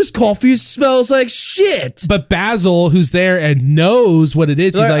like, this coffee smells like shit. But Basil, who's there and knows what it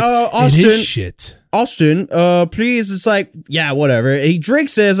is, he's like, Austin, it is shit. Austin, please. It's like, yeah, whatever. He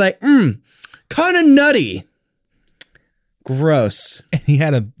drinks it. It's like, kind of nutty. Gross. And he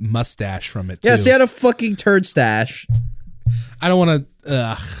had a mustache from it, too. Yes, he had a fucking turd stash. I don't want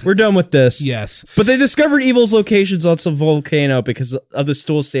to... We're done with this. Yes. But they discovered Evil's locations on some volcano because of the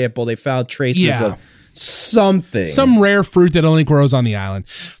stool sample. They found traces of something. Some rare fruit that only grows on the island.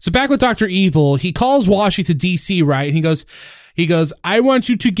 So back with Dr. Evil, he calls Washington, D.C., right? And he goes, I want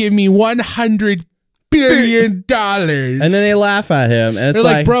you to give me $100 billion. And then they laugh at him. And it's They're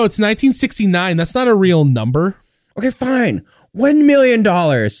like, bro, it's 1969. That's not a real number. Okay, fine. $1 million.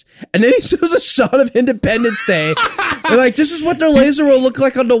 And then he shows a shot of Independence Day. And like, this is what the laser will look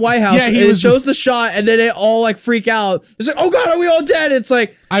like on the White House. Yeah, and it shows the shot, and then they all like freak out. It's like, oh God, are we all dead? It's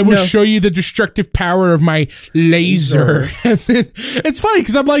like, I will show you the destructive power of my laser. And then it's funny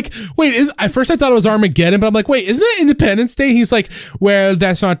because I'm like, wait, at first I thought it was Armageddon, but I'm like, wait, isn't it Independence Day? He's like, well,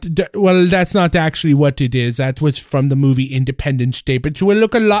 that's not actually what it is. That was from the movie Independence Day, but it will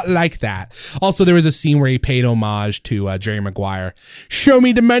look a lot like that. Also, there was a scene where he paid homage to Jerry Maguire. Show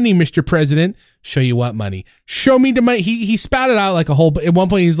me the money, Mr. President. Show you what money? Show me the money. He spouted out like a whole. At one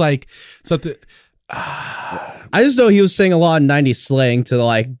point, he's like something. I just know he was saying a lot of 90s slang to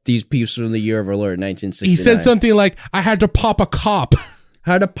like these peeps from the year of our Lord 1969. He said something like, "I had to pop a cop."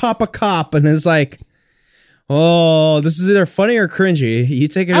 I had to pop a cop, and it's like, oh, this is either funny or cringy. You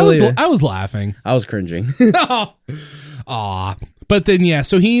take it. I was laughing. I was cringing. Aw. But then yeah,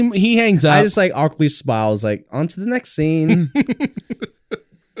 so he hangs up. I just like awkwardly smiles, like on to the next scene.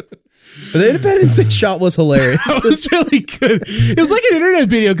 But the Independence Day shot was hilarious. It was really good. It was like an internet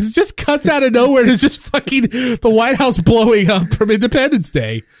video because it just cuts out of nowhere and it's just fucking the White House blowing up from Independence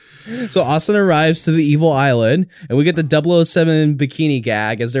Day. So Austin arrives to the evil island, and we get the 007 bikini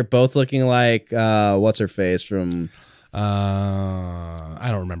gag as they're both looking like what's her face from I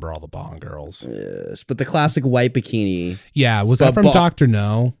don't remember all the Bond girls. Yes, but the classic white bikini. Yeah, was that from Dr.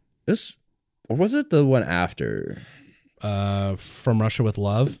 No? Or was it the one after? From Russia with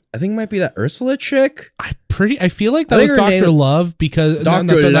Love. I think it might be that Ursula chick. I feel like that was Dr. Love because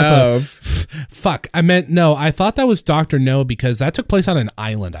Dr. Love. Fuck, I meant no. I thought that was Dr. No because that took place on an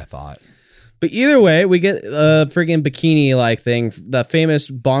island. I thought. But either way, we get a friggin' bikini like thing, the famous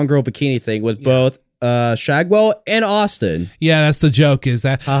Bond girl bikini thing with both Shagwell and Austin. Yeah, that's the joke. Is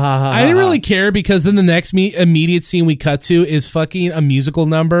that I didn't really care because then the next immediate scene we cut to is fucking a musical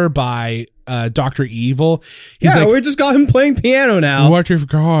number by Dr. Evil. He's like, we just got him playing piano now. What if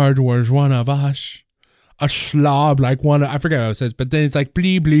God was one of us? A slob like one of, I forget what it says, but then it's like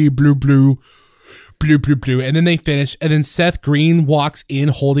blee blee blue blue blue blue blue, and then they finish, and then Seth Green walks in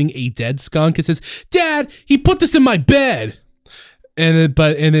holding a dead skunk and says, "Dad, he put this in my bed." And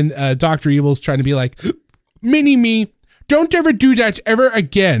then Dr. Evil's trying to be like, Mini-Me, don't ever do that ever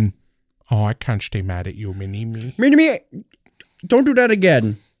again. Oh, I can't stay mad at you, Mini-Me. Mini-Me, don't do that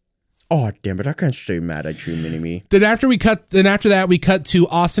again. Oh, damn it, I can't stay mad at you, Mini-Me. Then after that, we cut to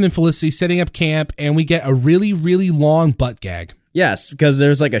Austin and Felicity setting up camp, and we get a really, really long butt gag. Yes, because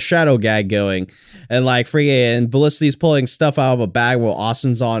there's like a shadow gag going, and like and Felicity's pulling stuff out of a bag while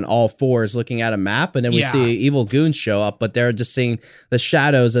Austin's on all fours looking at a map, and then we see evil goons show up, but they're just seeing the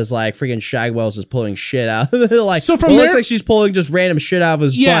shadows as like Shagwell's is pulling shit out of it. Like, so from it looks like she's pulling just random shit out of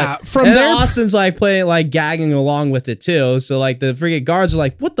his butt. And then Austin's like playing, like gagging along with it too. So like the guards are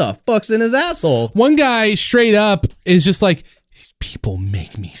like, what the fuck's in his asshole? One guy straight up is just like, these people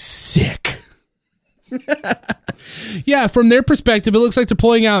make me sick. Yeah, from their perspective, it looks like they're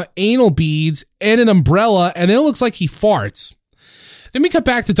pulling out anal beads and an umbrella, and then it looks like he farts. Then we cut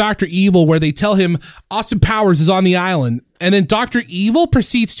back to Dr. Evil, where they tell him Austin Powers is on the island, and then Dr. Evil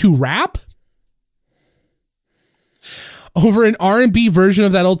proceeds to rap over an R&B version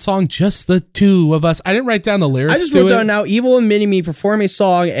of that old song, Just the Two of Us. I didn't write down the lyrics. I just wrote down now, Evil and Mini-Me perform a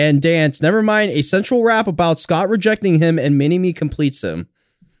song and dance, never mind a sensual rap about Scott rejecting him, and Mini-Me completes him.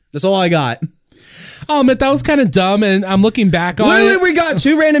 That's all I got. Oh, man, that was kind of dumb, and I'm looking back on it. Literally, we got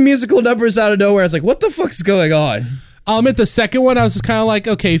two random musical numbers out of nowhere. I was like, what the fuck's going on? I'll admit the second one, I was just kind of like,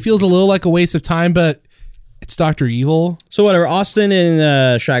 okay, it feels a little like a waste of time, but it's Dr. Evil. So whatever, Austin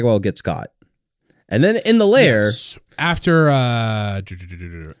and Shagwell gets caught. And then in the lair... Yes. After,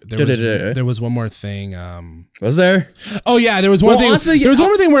 there was one more thing. Was there? Oh, yeah, there was one thing. There was one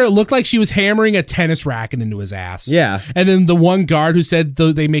more thing where it looked like she was hammering a tennis racket into his ass. Yeah. And then the one guard who said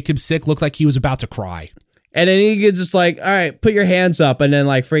they make him sick looked like he was about to cry. And then he gets just like, all right, put your hands up. And then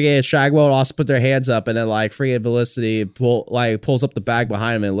like friggin' Shagwell and Austin put their hands up. And then like friggin' Felicity pulls up the bag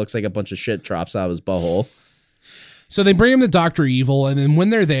behind him and it looks like a bunch of shit drops out of his butthole. So they bring him to Dr. Evil, and then when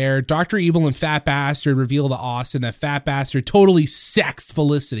they're there, Dr. Evil and Fat Bastard reveal to Austin that Fat Bastard totally sexed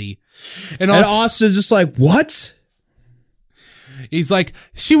Felicity. And Austin's just like, what? He's like,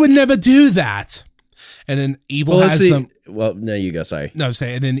 she would never do that. And then Evil has them... Well, no, you go, sorry. No,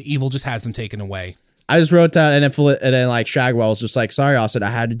 say, and then Evil just has them taken away. I just wrote down, and then like Shagwell's just like, sorry, Austin, I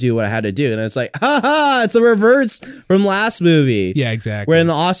had to do what I had to do. And it's like, haha, it's a reverse from last movie. Yeah, exactly. When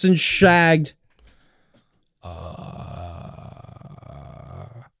Austin shagged...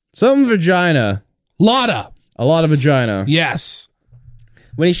 some vagina. A lot of vagina. Yes.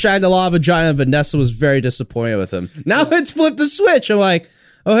 When he shagged a lot of vagina, Vanessa was very disappointed with him. Now it's flipped the switch. I'm like,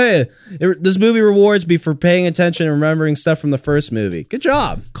 Oh, hey, this movie rewards me for paying attention and remembering stuff from the first movie. Good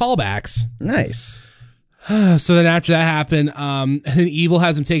job. Callbacks. Nice. So then after that happened, and then Evil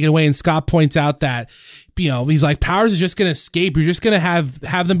has him taken away, and Scott points out that, he's like, Powers is just going to escape. You're just going to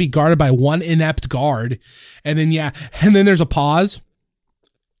have them be guarded by one inept guard. And then, and then there's a pause.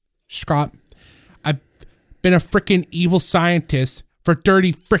 Scott, I've been a freaking evil scientist for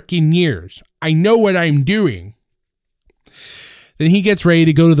 30 freaking years. I know what I'm doing. Then he gets ready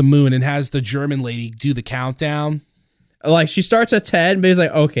to go to the moon and has the German lady do the countdown. Like, she starts at 10, but he's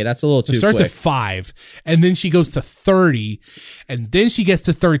like, okay, that's a little too quick. Starts at 5, and then she goes to 30, and then she gets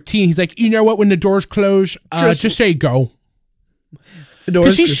to 13. He's like, you know what? When the doors close, just say go.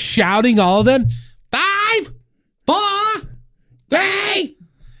 Because she's shouting all of them. 5, 4, 3.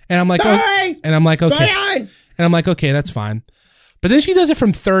 And I'm like, okay. And I'm like, okay, that's fine. But then she does it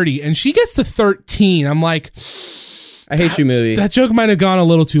from 30, and she gets to 13. I'm like, I hate you, movie. That joke might have gone a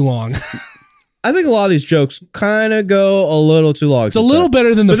little too long. I think a lot of these jokes kind of go a little too long. It's a little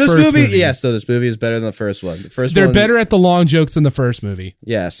better than the first movie. Yes, so this movie is better than the first one. They're better at the long jokes than the first movie.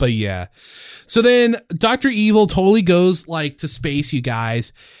 Yes. But yeah. So then Dr. Evil totally goes like to space, you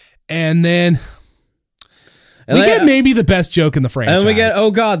guys. And then we get maybe the best joke in the franchise. And we get, oh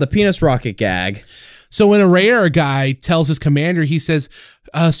God, the penis rocket gag. So when a radar guy tells his commander, he says,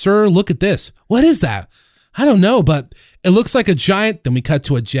 sir, look at this. What is that? I don't know, but it looks like a giant. Then we cut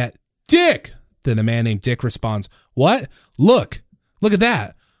to a jet. Dick. Then a man named Dick responds, what? Look at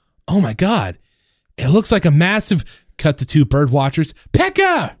that. Oh my God. It looks like a massive, cut to 2 bird watchers.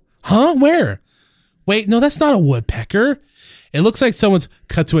 Pecker! Huh? Where? Wait, no, that's not a woodpecker. It looks like someone's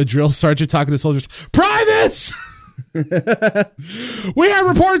cut to a drill sergeant talking to soldiers. Privates! We have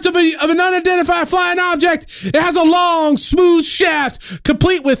reports of an unidentified flying object. It has a long, smooth shaft,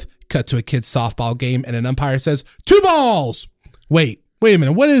 complete with, cut to a kid's softball game, and an umpire says, 2 balls. Wait a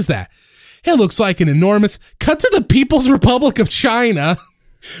minute. What is that? It looks like an enormous, cut to the People's Republic of China,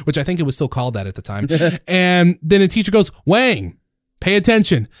 which I think it was still called that at the time. And then a teacher goes, Wang, pay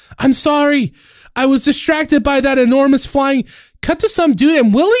attention. I'm sorry. I was distracted by that enormous flying, cut to some dude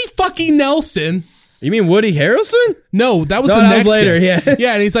and Willie fucking Nelson. You mean Woody Harrelson? No, that was the next later. guy. Yeah.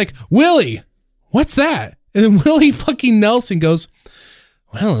 Yeah. And he's like, Willie, what's that? And then Willie fucking Nelson goes,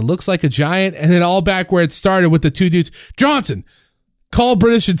 well, it looks like a giant. And then all back where it started with the 2 dudes, Johnson, call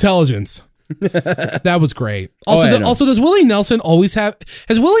British intelligence. That was great. Also, does Willie Nelson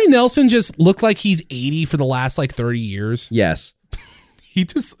has Willie Nelson just looked like he's 80 for the last like 30 years? Yes.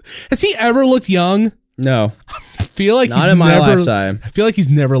 Has he ever looked young? No. I feel like not in my lifetime. I feel like he's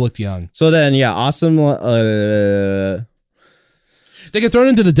never looked young. So then, yeah, awesome. They get thrown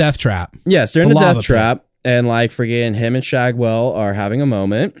into the death trap. Yes, they're in the death trap. And like friggin' him and Shagwell are having a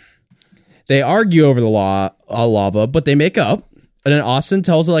moment. They argue over the lava, but they make up. And then Austin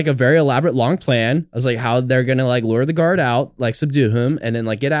tells like a very elaborate long plan as like how they're gonna like lure the guard out, like subdue him, and then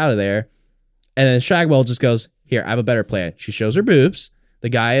like get out of there. And then Shagwell just goes, here, I have a better plan. She shows her boobs. The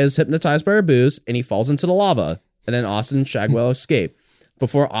guy is hypnotized by her boobs, and he falls into the lava. And then Austin and Shagwell escape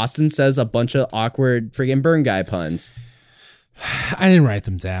before Austin says a bunch of awkward friggin' burn guy puns. I didn't write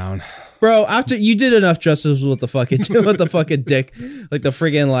them down. Bro, after you did enough justice with the fucking dick, like the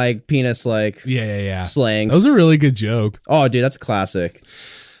friggin' like penis, like yeah slangs. That was a really good joke. Oh, dude, that's a classic.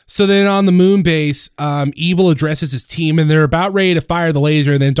 So then on the moon base, Evil addresses his team, and they're about ready to fire the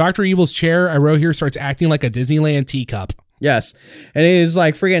laser. And then Dr. Evil's chair, I wrote here, starts acting like a Disneyland teacup. Yes, and he's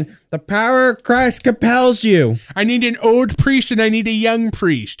like, friggin', the power of Christ compels you. I need an old priest and I need a young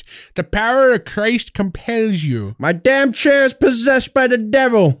priest. The power of Christ compels you. My damn chair is possessed by the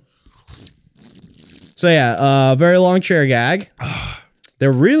devil. So yeah, very long chair gag.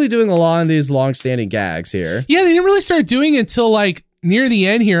 They're really doing a lot of these long-standing gags here. Yeah, they didn't really start doing it until like near the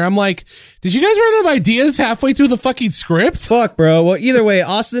end here. I'm like, did you guys run out of ideas halfway through the fucking script? Fuck, bro. Well, either way,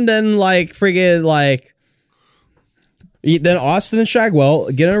 Austin then like friggin' like... Then Austin and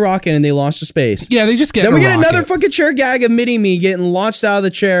Shagwell get in a rocket and they launch to space. Yeah, they just get Then in we a get rocket. another fucking chair gag of Mini-Me getting launched out of the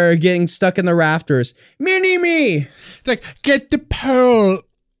chair, getting stuck in the rafters. Mini-Me! It's like, get the pole.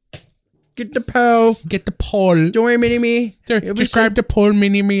 Get the pole. Get the pole. Don't worry, Mini-Me. Just grab the pole,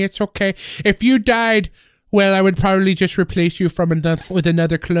 Mini-Me. It's okay. If you died, well, I would probably just replace you with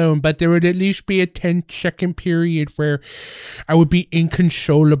another clone, but there would at least be a 10-second period where I would be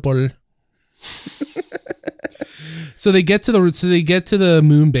inconsolable. So they get to the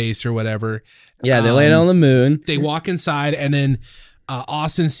moon base or whatever. Yeah, they land on the moon. They walk inside, and then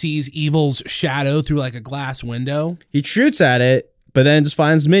Austin sees Evil's shadow through like a glass window. He shoots at it, but then just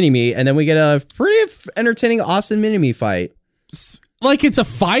finds Mini-Me, and then we get a pretty entertaining Austin Mini-Me fight. like it's a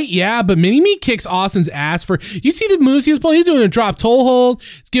fight, yeah, but Mini-Me kicks Austin's ass for, you see the moves he was pulling? He's doing a drop toe hold.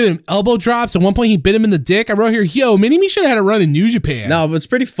 He's giving him elbow drops. At one point, he bit him in the dick. I wrote here, yo, Mini-Me should have had a run in New Japan. No, but it's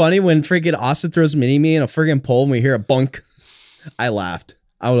pretty funny when freaking Austin throws Mini-Me in a friggin' pole and we hear a bunk. I laughed.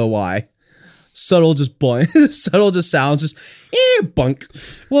 I don't know why. Subtle just bunk. Subtle just sounds just bunk.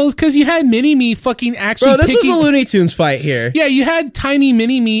 Well, it's because you had Mini-Me fucking actually. Bro, this was a Looney Tunes fight here. Yeah, you had tiny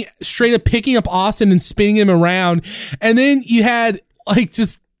Mini-Me straight up picking up Austin and spinning him around, and then you had like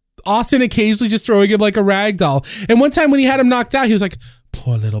just Austin occasionally just throwing him like a rag doll. And one time when he had him knocked out, he was like,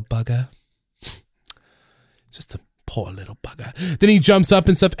 "Poor little bugger." Just a poor little bugger. Then he jumps up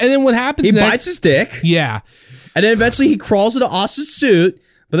and stuff, and then what happens? He bites his dick. Yeah, and then eventually he crawls into Austin's suit.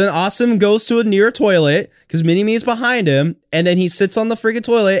 But then Austin goes to a near toilet because Mini-Me is behind him, and then he sits on the friggin'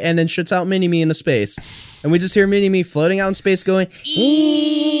 toilet and then shoots out Mini-Me into space. And we just hear Mini-Me floating out in space going, eee.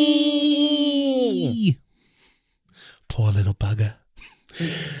 Poor little bugger.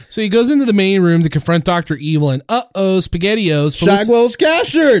 So he goes into the main room to confront Dr. Evil, and SpaghettiOs. Shagwell's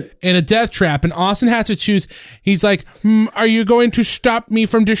captured! In a death trap, and Austin has to choose. He's like, are you going to stop me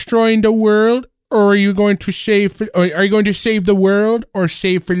from destroying the world? Or are you going to save the world, or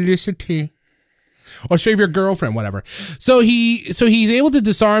save Felicity, or save your girlfriend, whatever? So he's able to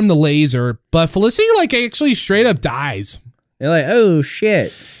disarm the laser, but Felicity like actually straight up dies. They're like, oh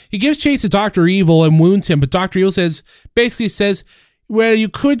shit. He gives chase to Dr. Evil and wounds him, but Dr. Evil basically says, well, you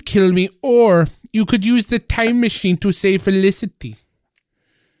could kill me, or you could use the time machine to save Felicity.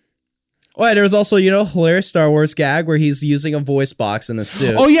 Oh, and there was also, hilarious Star Wars gag where he's using a voice box in a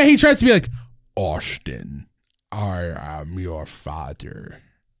suit. Oh yeah, he tries to be like, Austin, I am your father.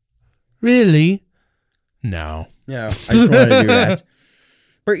 Really? No. Yeah, I just wanted to do that.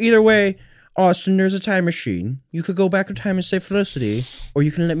 But either way, Austin, there's a time machine. You could go back in time and save Felicity, or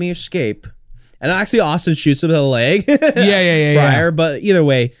you can let me escape. And actually, Austin shoots him in the leg. Yeah. Prior, but either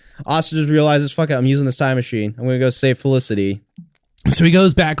way, Austin just realizes, fuck it, I'm using this time machine. I'm gonna go save Felicity. So he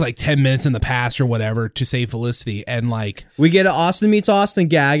goes back like 10 minutes in the past or whatever to save Felicity, and like we get an Austin meets Austin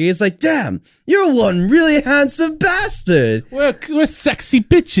gag, and he's like, damn, you're one really handsome bastard. We're sexy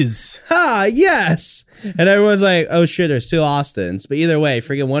bitches. Ha, yes. And everyone's like, oh shit, there's two Austins. But either way,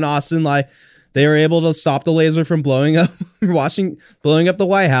 freaking one Austin, like, they were able to stop the laser from blowing up the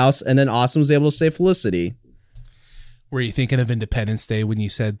White House, and then Austin was able to save Felicity. Were you thinking of Independence Day when you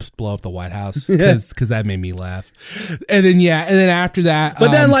said blow up the White House? Because that made me laugh. And then after that,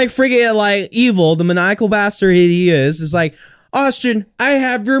 but then like friggin' like Evil, the maniacal bastard he is like, Austin, I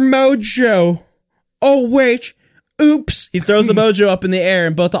have your mojo. Oh wait, oops! He throws the mojo up in the air,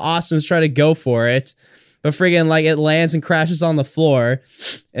 and both the Austins try to go for it, but friggin' like it lands and crashes on the floor.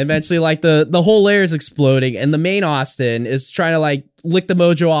 And eventually, like the whole layer is exploding, and the main Austin is trying to like lick the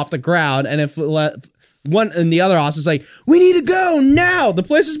mojo off the ground, and if one and the other Austin's like, we need to go now. The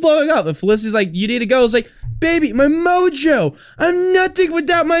place is blowing up. And Felicity's like, you need to go. It's like, baby, my mojo. I'm nothing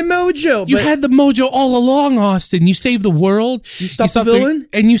without my mojo. You had the mojo all along, Austin. You saved the world. You stopped the villain?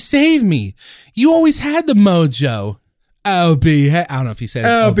 And you saved me. You always had the mojo. Oh, behave. I don't know if he said,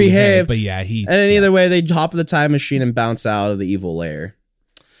 oh, behave. But yeah, And then either way, they hop in the time machine and bounce out of the evil lair.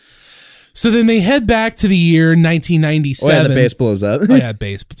 So then they head back to the year 1997. Oh yeah, the base blows up. Oh yeah,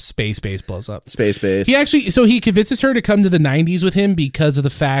 space blows up. Space base. He convinces her to come to the 90s with him because of the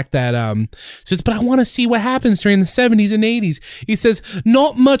fact that says, but I want to see what happens during the 70s and 80s. He says,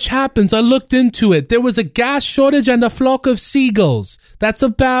 not much happens. I looked into it. There was a gas shortage and a flock of seagulls. That's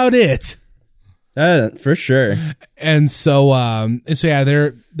about it. For sure. And so yeah,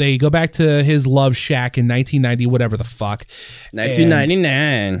 they go back to his love shack in 1990, whatever the fuck.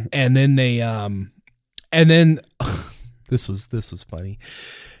 1999. And then this was funny.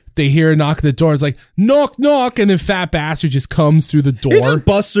 They hear a knock at the door. It's like, knock, knock. And then Fat Bastard just comes through the door. He just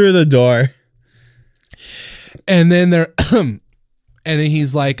busts through the door. And then and then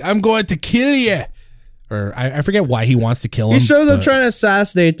he's like, I'm going to kill you. Or I forget why he wants to kill him. He shows up trying to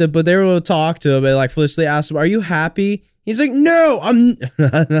assassinate them, but they were able to talk to him. And like Felicity asked him, are you happy? He's like, no, I'm...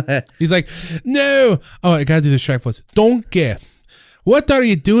 He's like, no. Oh, I gotta do the Shrek voice. Donkey, what are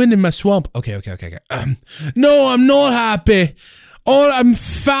you doing in my swamp? Okay. No, I'm not happy. I'm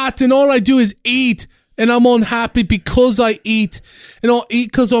fat and all I do is eat. And I'm unhappy because I eat. And I'll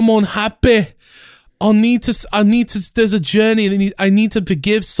eat because I'm unhappy. I need to, there's a journey. That I need to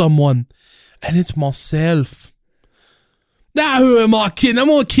forgive someone. And it's myself. Now who am I kidding? I'm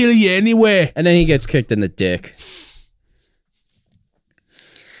gonna kill you anyway. And then he gets kicked in the dick.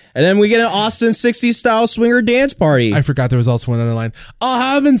 And then we get an Austin 60s style swinger dance party. I forgot there was also another line.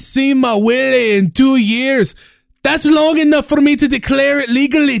 I haven't seen my Willie in 2 years. That's long enough for me to declare it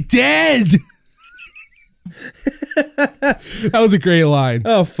legally dead. That was a great line.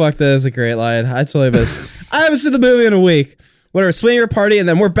 Oh, fuck, that is a great line. I totally missed. I haven't seen the movie in a week. Whatever, swinger party, and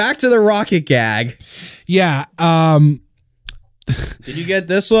then we're back to the rocket gag. Yeah. Did you get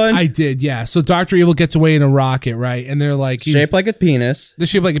this one? I did, yeah. So Dr. Evil gets away in a rocket, right? And they're like... Shaped like a penis. They're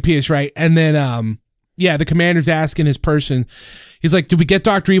shaped like a penis, right? And then, yeah, the commander's asking his person, he's like, did we get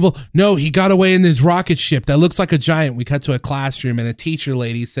Dr. Evil? No, he got away in this rocket ship that looks like a giant. We cut to a classroom, and a teacher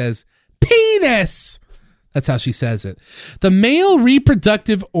lady says, penis! That's how she says it. The male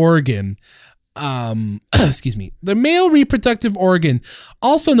reproductive organ... excuse me. The male reproductive organ,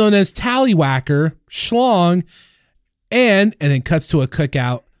 also known as tallywhacker, schlong, and then cuts to a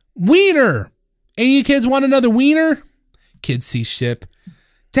cookout. Wiener! Any of you kids want another wiener? Kids see ship.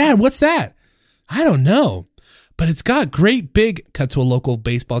 Dad, what's that? I don't know, but it's got great big... Cut to a local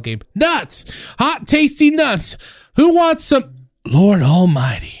baseball game. Nuts! Hot, tasty nuts! Who wants some... Lord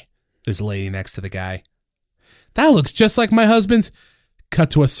Almighty. There's a lady next to the guy. That looks just like my husband's...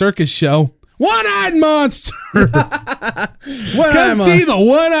 Cut to a circus show. One-eyed monster! Come see the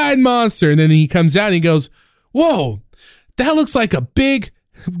one-eyed monster. And then he comes out and he goes, whoa, that looks like a big...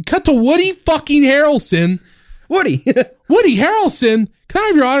 Cut to Woody fucking Harrelson. Woody. Woody Harrelson. Can I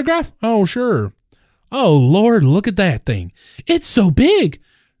have your autograph? Oh, sure. Oh, Lord, look at that thing. It's so big.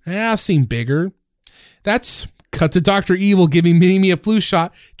 I've seen bigger. That's... Cut to Dr. Evil giving me a flu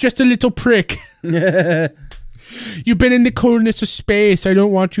shot. Just a little prick. You've been in the coldness of space. I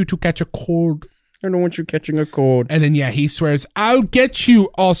don't want you to catch a cold. I don't want you catching a cold. And then, yeah, he swears, I'll get you,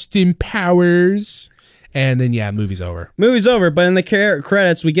 Austin Powers. And then, yeah, movie's over. Movie's over, but in the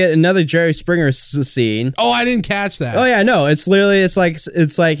credits, we get another Jerry Springer scene. Oh, I didn't catch that. Oh, yeah, no. It's literally, it's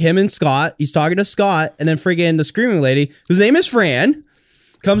like him and Scott. He's talking to Scott, and then friggin' the screaming lady, whose name is Fran,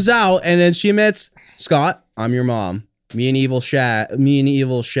 comes out, and then she admits, Scott, I'm your mom. Me and Evil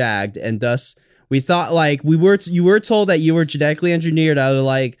shagged, and thus... We thought like you were told that you were genetically engineered out of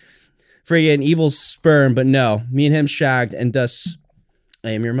like friggin' Evil's sperm, but no, me and him shagged, and thus I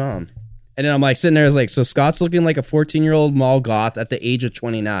am your mom. And then I'm like sitting there, like, so Scott's looking like a 14-year-old mall goth at the age of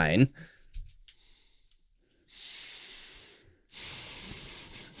 29.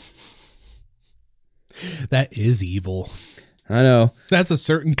 That is evil. I know. That's a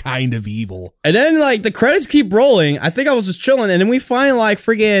certain kind of evil. And then, like, the credits keep rolling. I think I was just chilling. And then we find, like,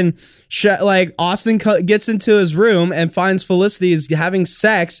 friggin', like, Austin gets into his room and finds Felicity is having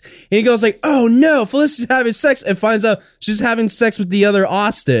sex. And he goes, like, oh, no, Felicity's having sex. And finds out she's having sex with the other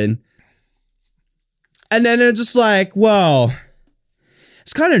Austin. And then they're just like, whoa.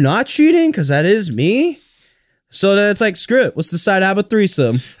 It's kind of not cheating because that is me. So then it's like, screw it. Let's decide to have a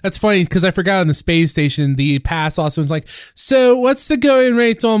threesome. That's funny because I forgot on the space station, the past also was like, so what's the going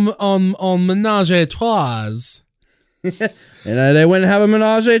rate on menage a trois? And they went and have a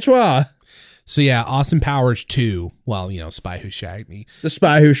menage a trois. So yeah, Austin Powers 2. Well, Spy Who Shagged Me. The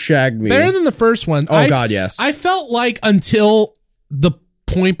Spy Who Shagged Me. Better than the first one. Oh, God, yes. I felt like until the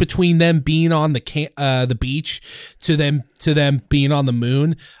point between them being on the beach to them being on the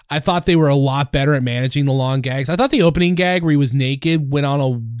moon, I thought they were a lot better at managing the long gags. I thought the opening gag where he was naked went on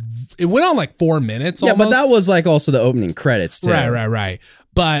like 4 minutes. Yeah, almost. but that was like also the opening credits too. Right.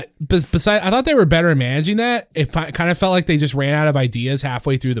 But besides, I thought they were better at managing that. It kind of felt like they just ran out of ideas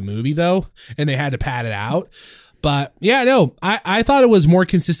halfway through the movie though, and they had to pad it out. But yeah, no, I thought it was more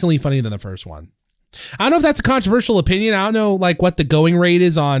consistently funny than the first one. I don't know if that's a controversial opinion. I don't know like what the going rate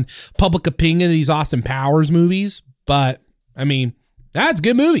is on public opinion of these Austin Powers movies, but I mean, that's a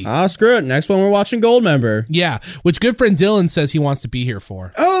good movie. Screw it. Next one we're watching Goldmember. Yeah, which good friend Dylan says he wants to be here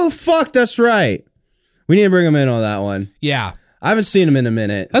for. Oh, fuck, that's right. We need to bring him in on that one. Yeah. I haven't seen him in a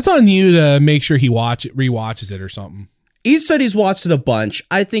minute. That's on you to make sure he rewatches it or something. He said he's watched it a bunch.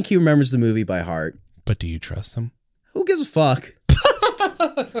 I think he remembers the movie by heart. But do you trust him? Who gives a fuck?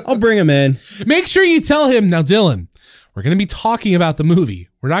 I'll bring him in. Make sure you tell him, now Dylan, we're going to be talking about the movie.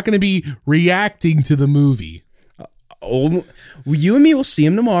 We're not going to be reacting to the movie. You and me will see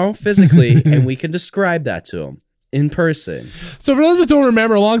him tomorrow physically, and we can describe that to him in person. So for those that don't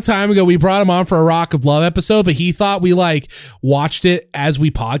remember, a long time ago, we brought him on for a Rock of Love episode, but he thought we like watched it as we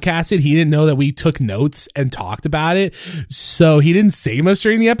podcasted. He didn't know that we took notes and talked about it. So he didn't say much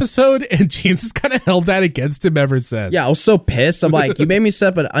during the episode, and James has kind of held that against him ever since. Yeah, I was so pissed. I'm like, you made me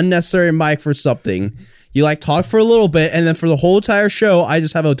set up an unnecessary mic for something. You like talk for a little bit, and then for the whole entire show, I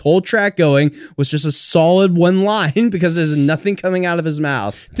just have a whole track going with just a solid one line because there's nothing coming out of his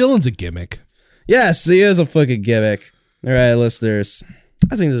mouth. Dylan's a gimmick. Yes, he is a fucking gimmick. All right, listeners.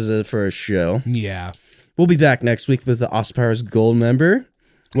 I think this is it for our show. Yeah. We'll be back next week with the Austin Powers Goldmember.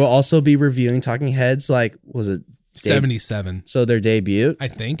 We'll also be reviewing Talking Heads, like, was it 77. So their debut. I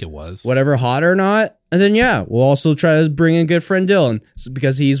think it was. Whatever, Hot or Not. And then, yeah, we'll also try to bring in good friend Dylan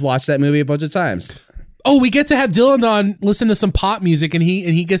because he's watched that movie a bunch of times. Oh, we get to have Dylan on, listen to some pop music, and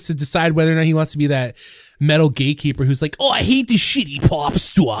he gets to decide whether or not he wants to be that metal gatekeeper who's like, oh, I hate this shitty pop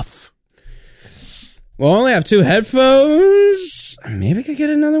stuff. Well, I only have 2 headphones. Maybe I could get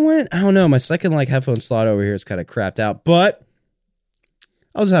another one. I don't know. My second headphone slot over here is kind of crapped out, but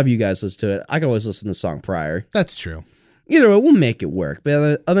I'll just have you guys listen to it. I can always listen to the song prior. That's true. Either way, we'll make it work. But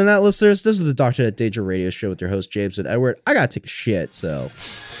other than that, listeners, this is the Dr. Death Danger Radio Show with your host, James and Edward. I gotta take a shit, so...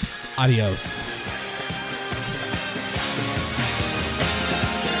 Adios.